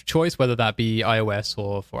of choice, whether that be iOS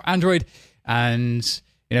or for Android. And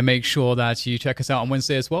make sure that you check us out on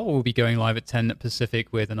Wednesday as well. We'll be going live at 10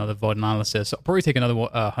 Pacific with another VOD analysis. I'll probably take another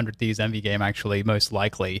 100 Thieves Envy game, actually, most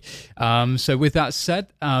likely. So with that said,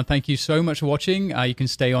 thank you so much for watching. You can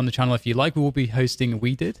stay on the channel if you like. We will be hosting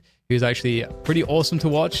We Did, who's actually pretty awesome to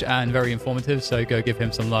watch and very informative. So go give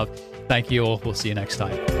him some love. Thank you all. We'll see you next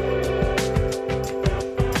time.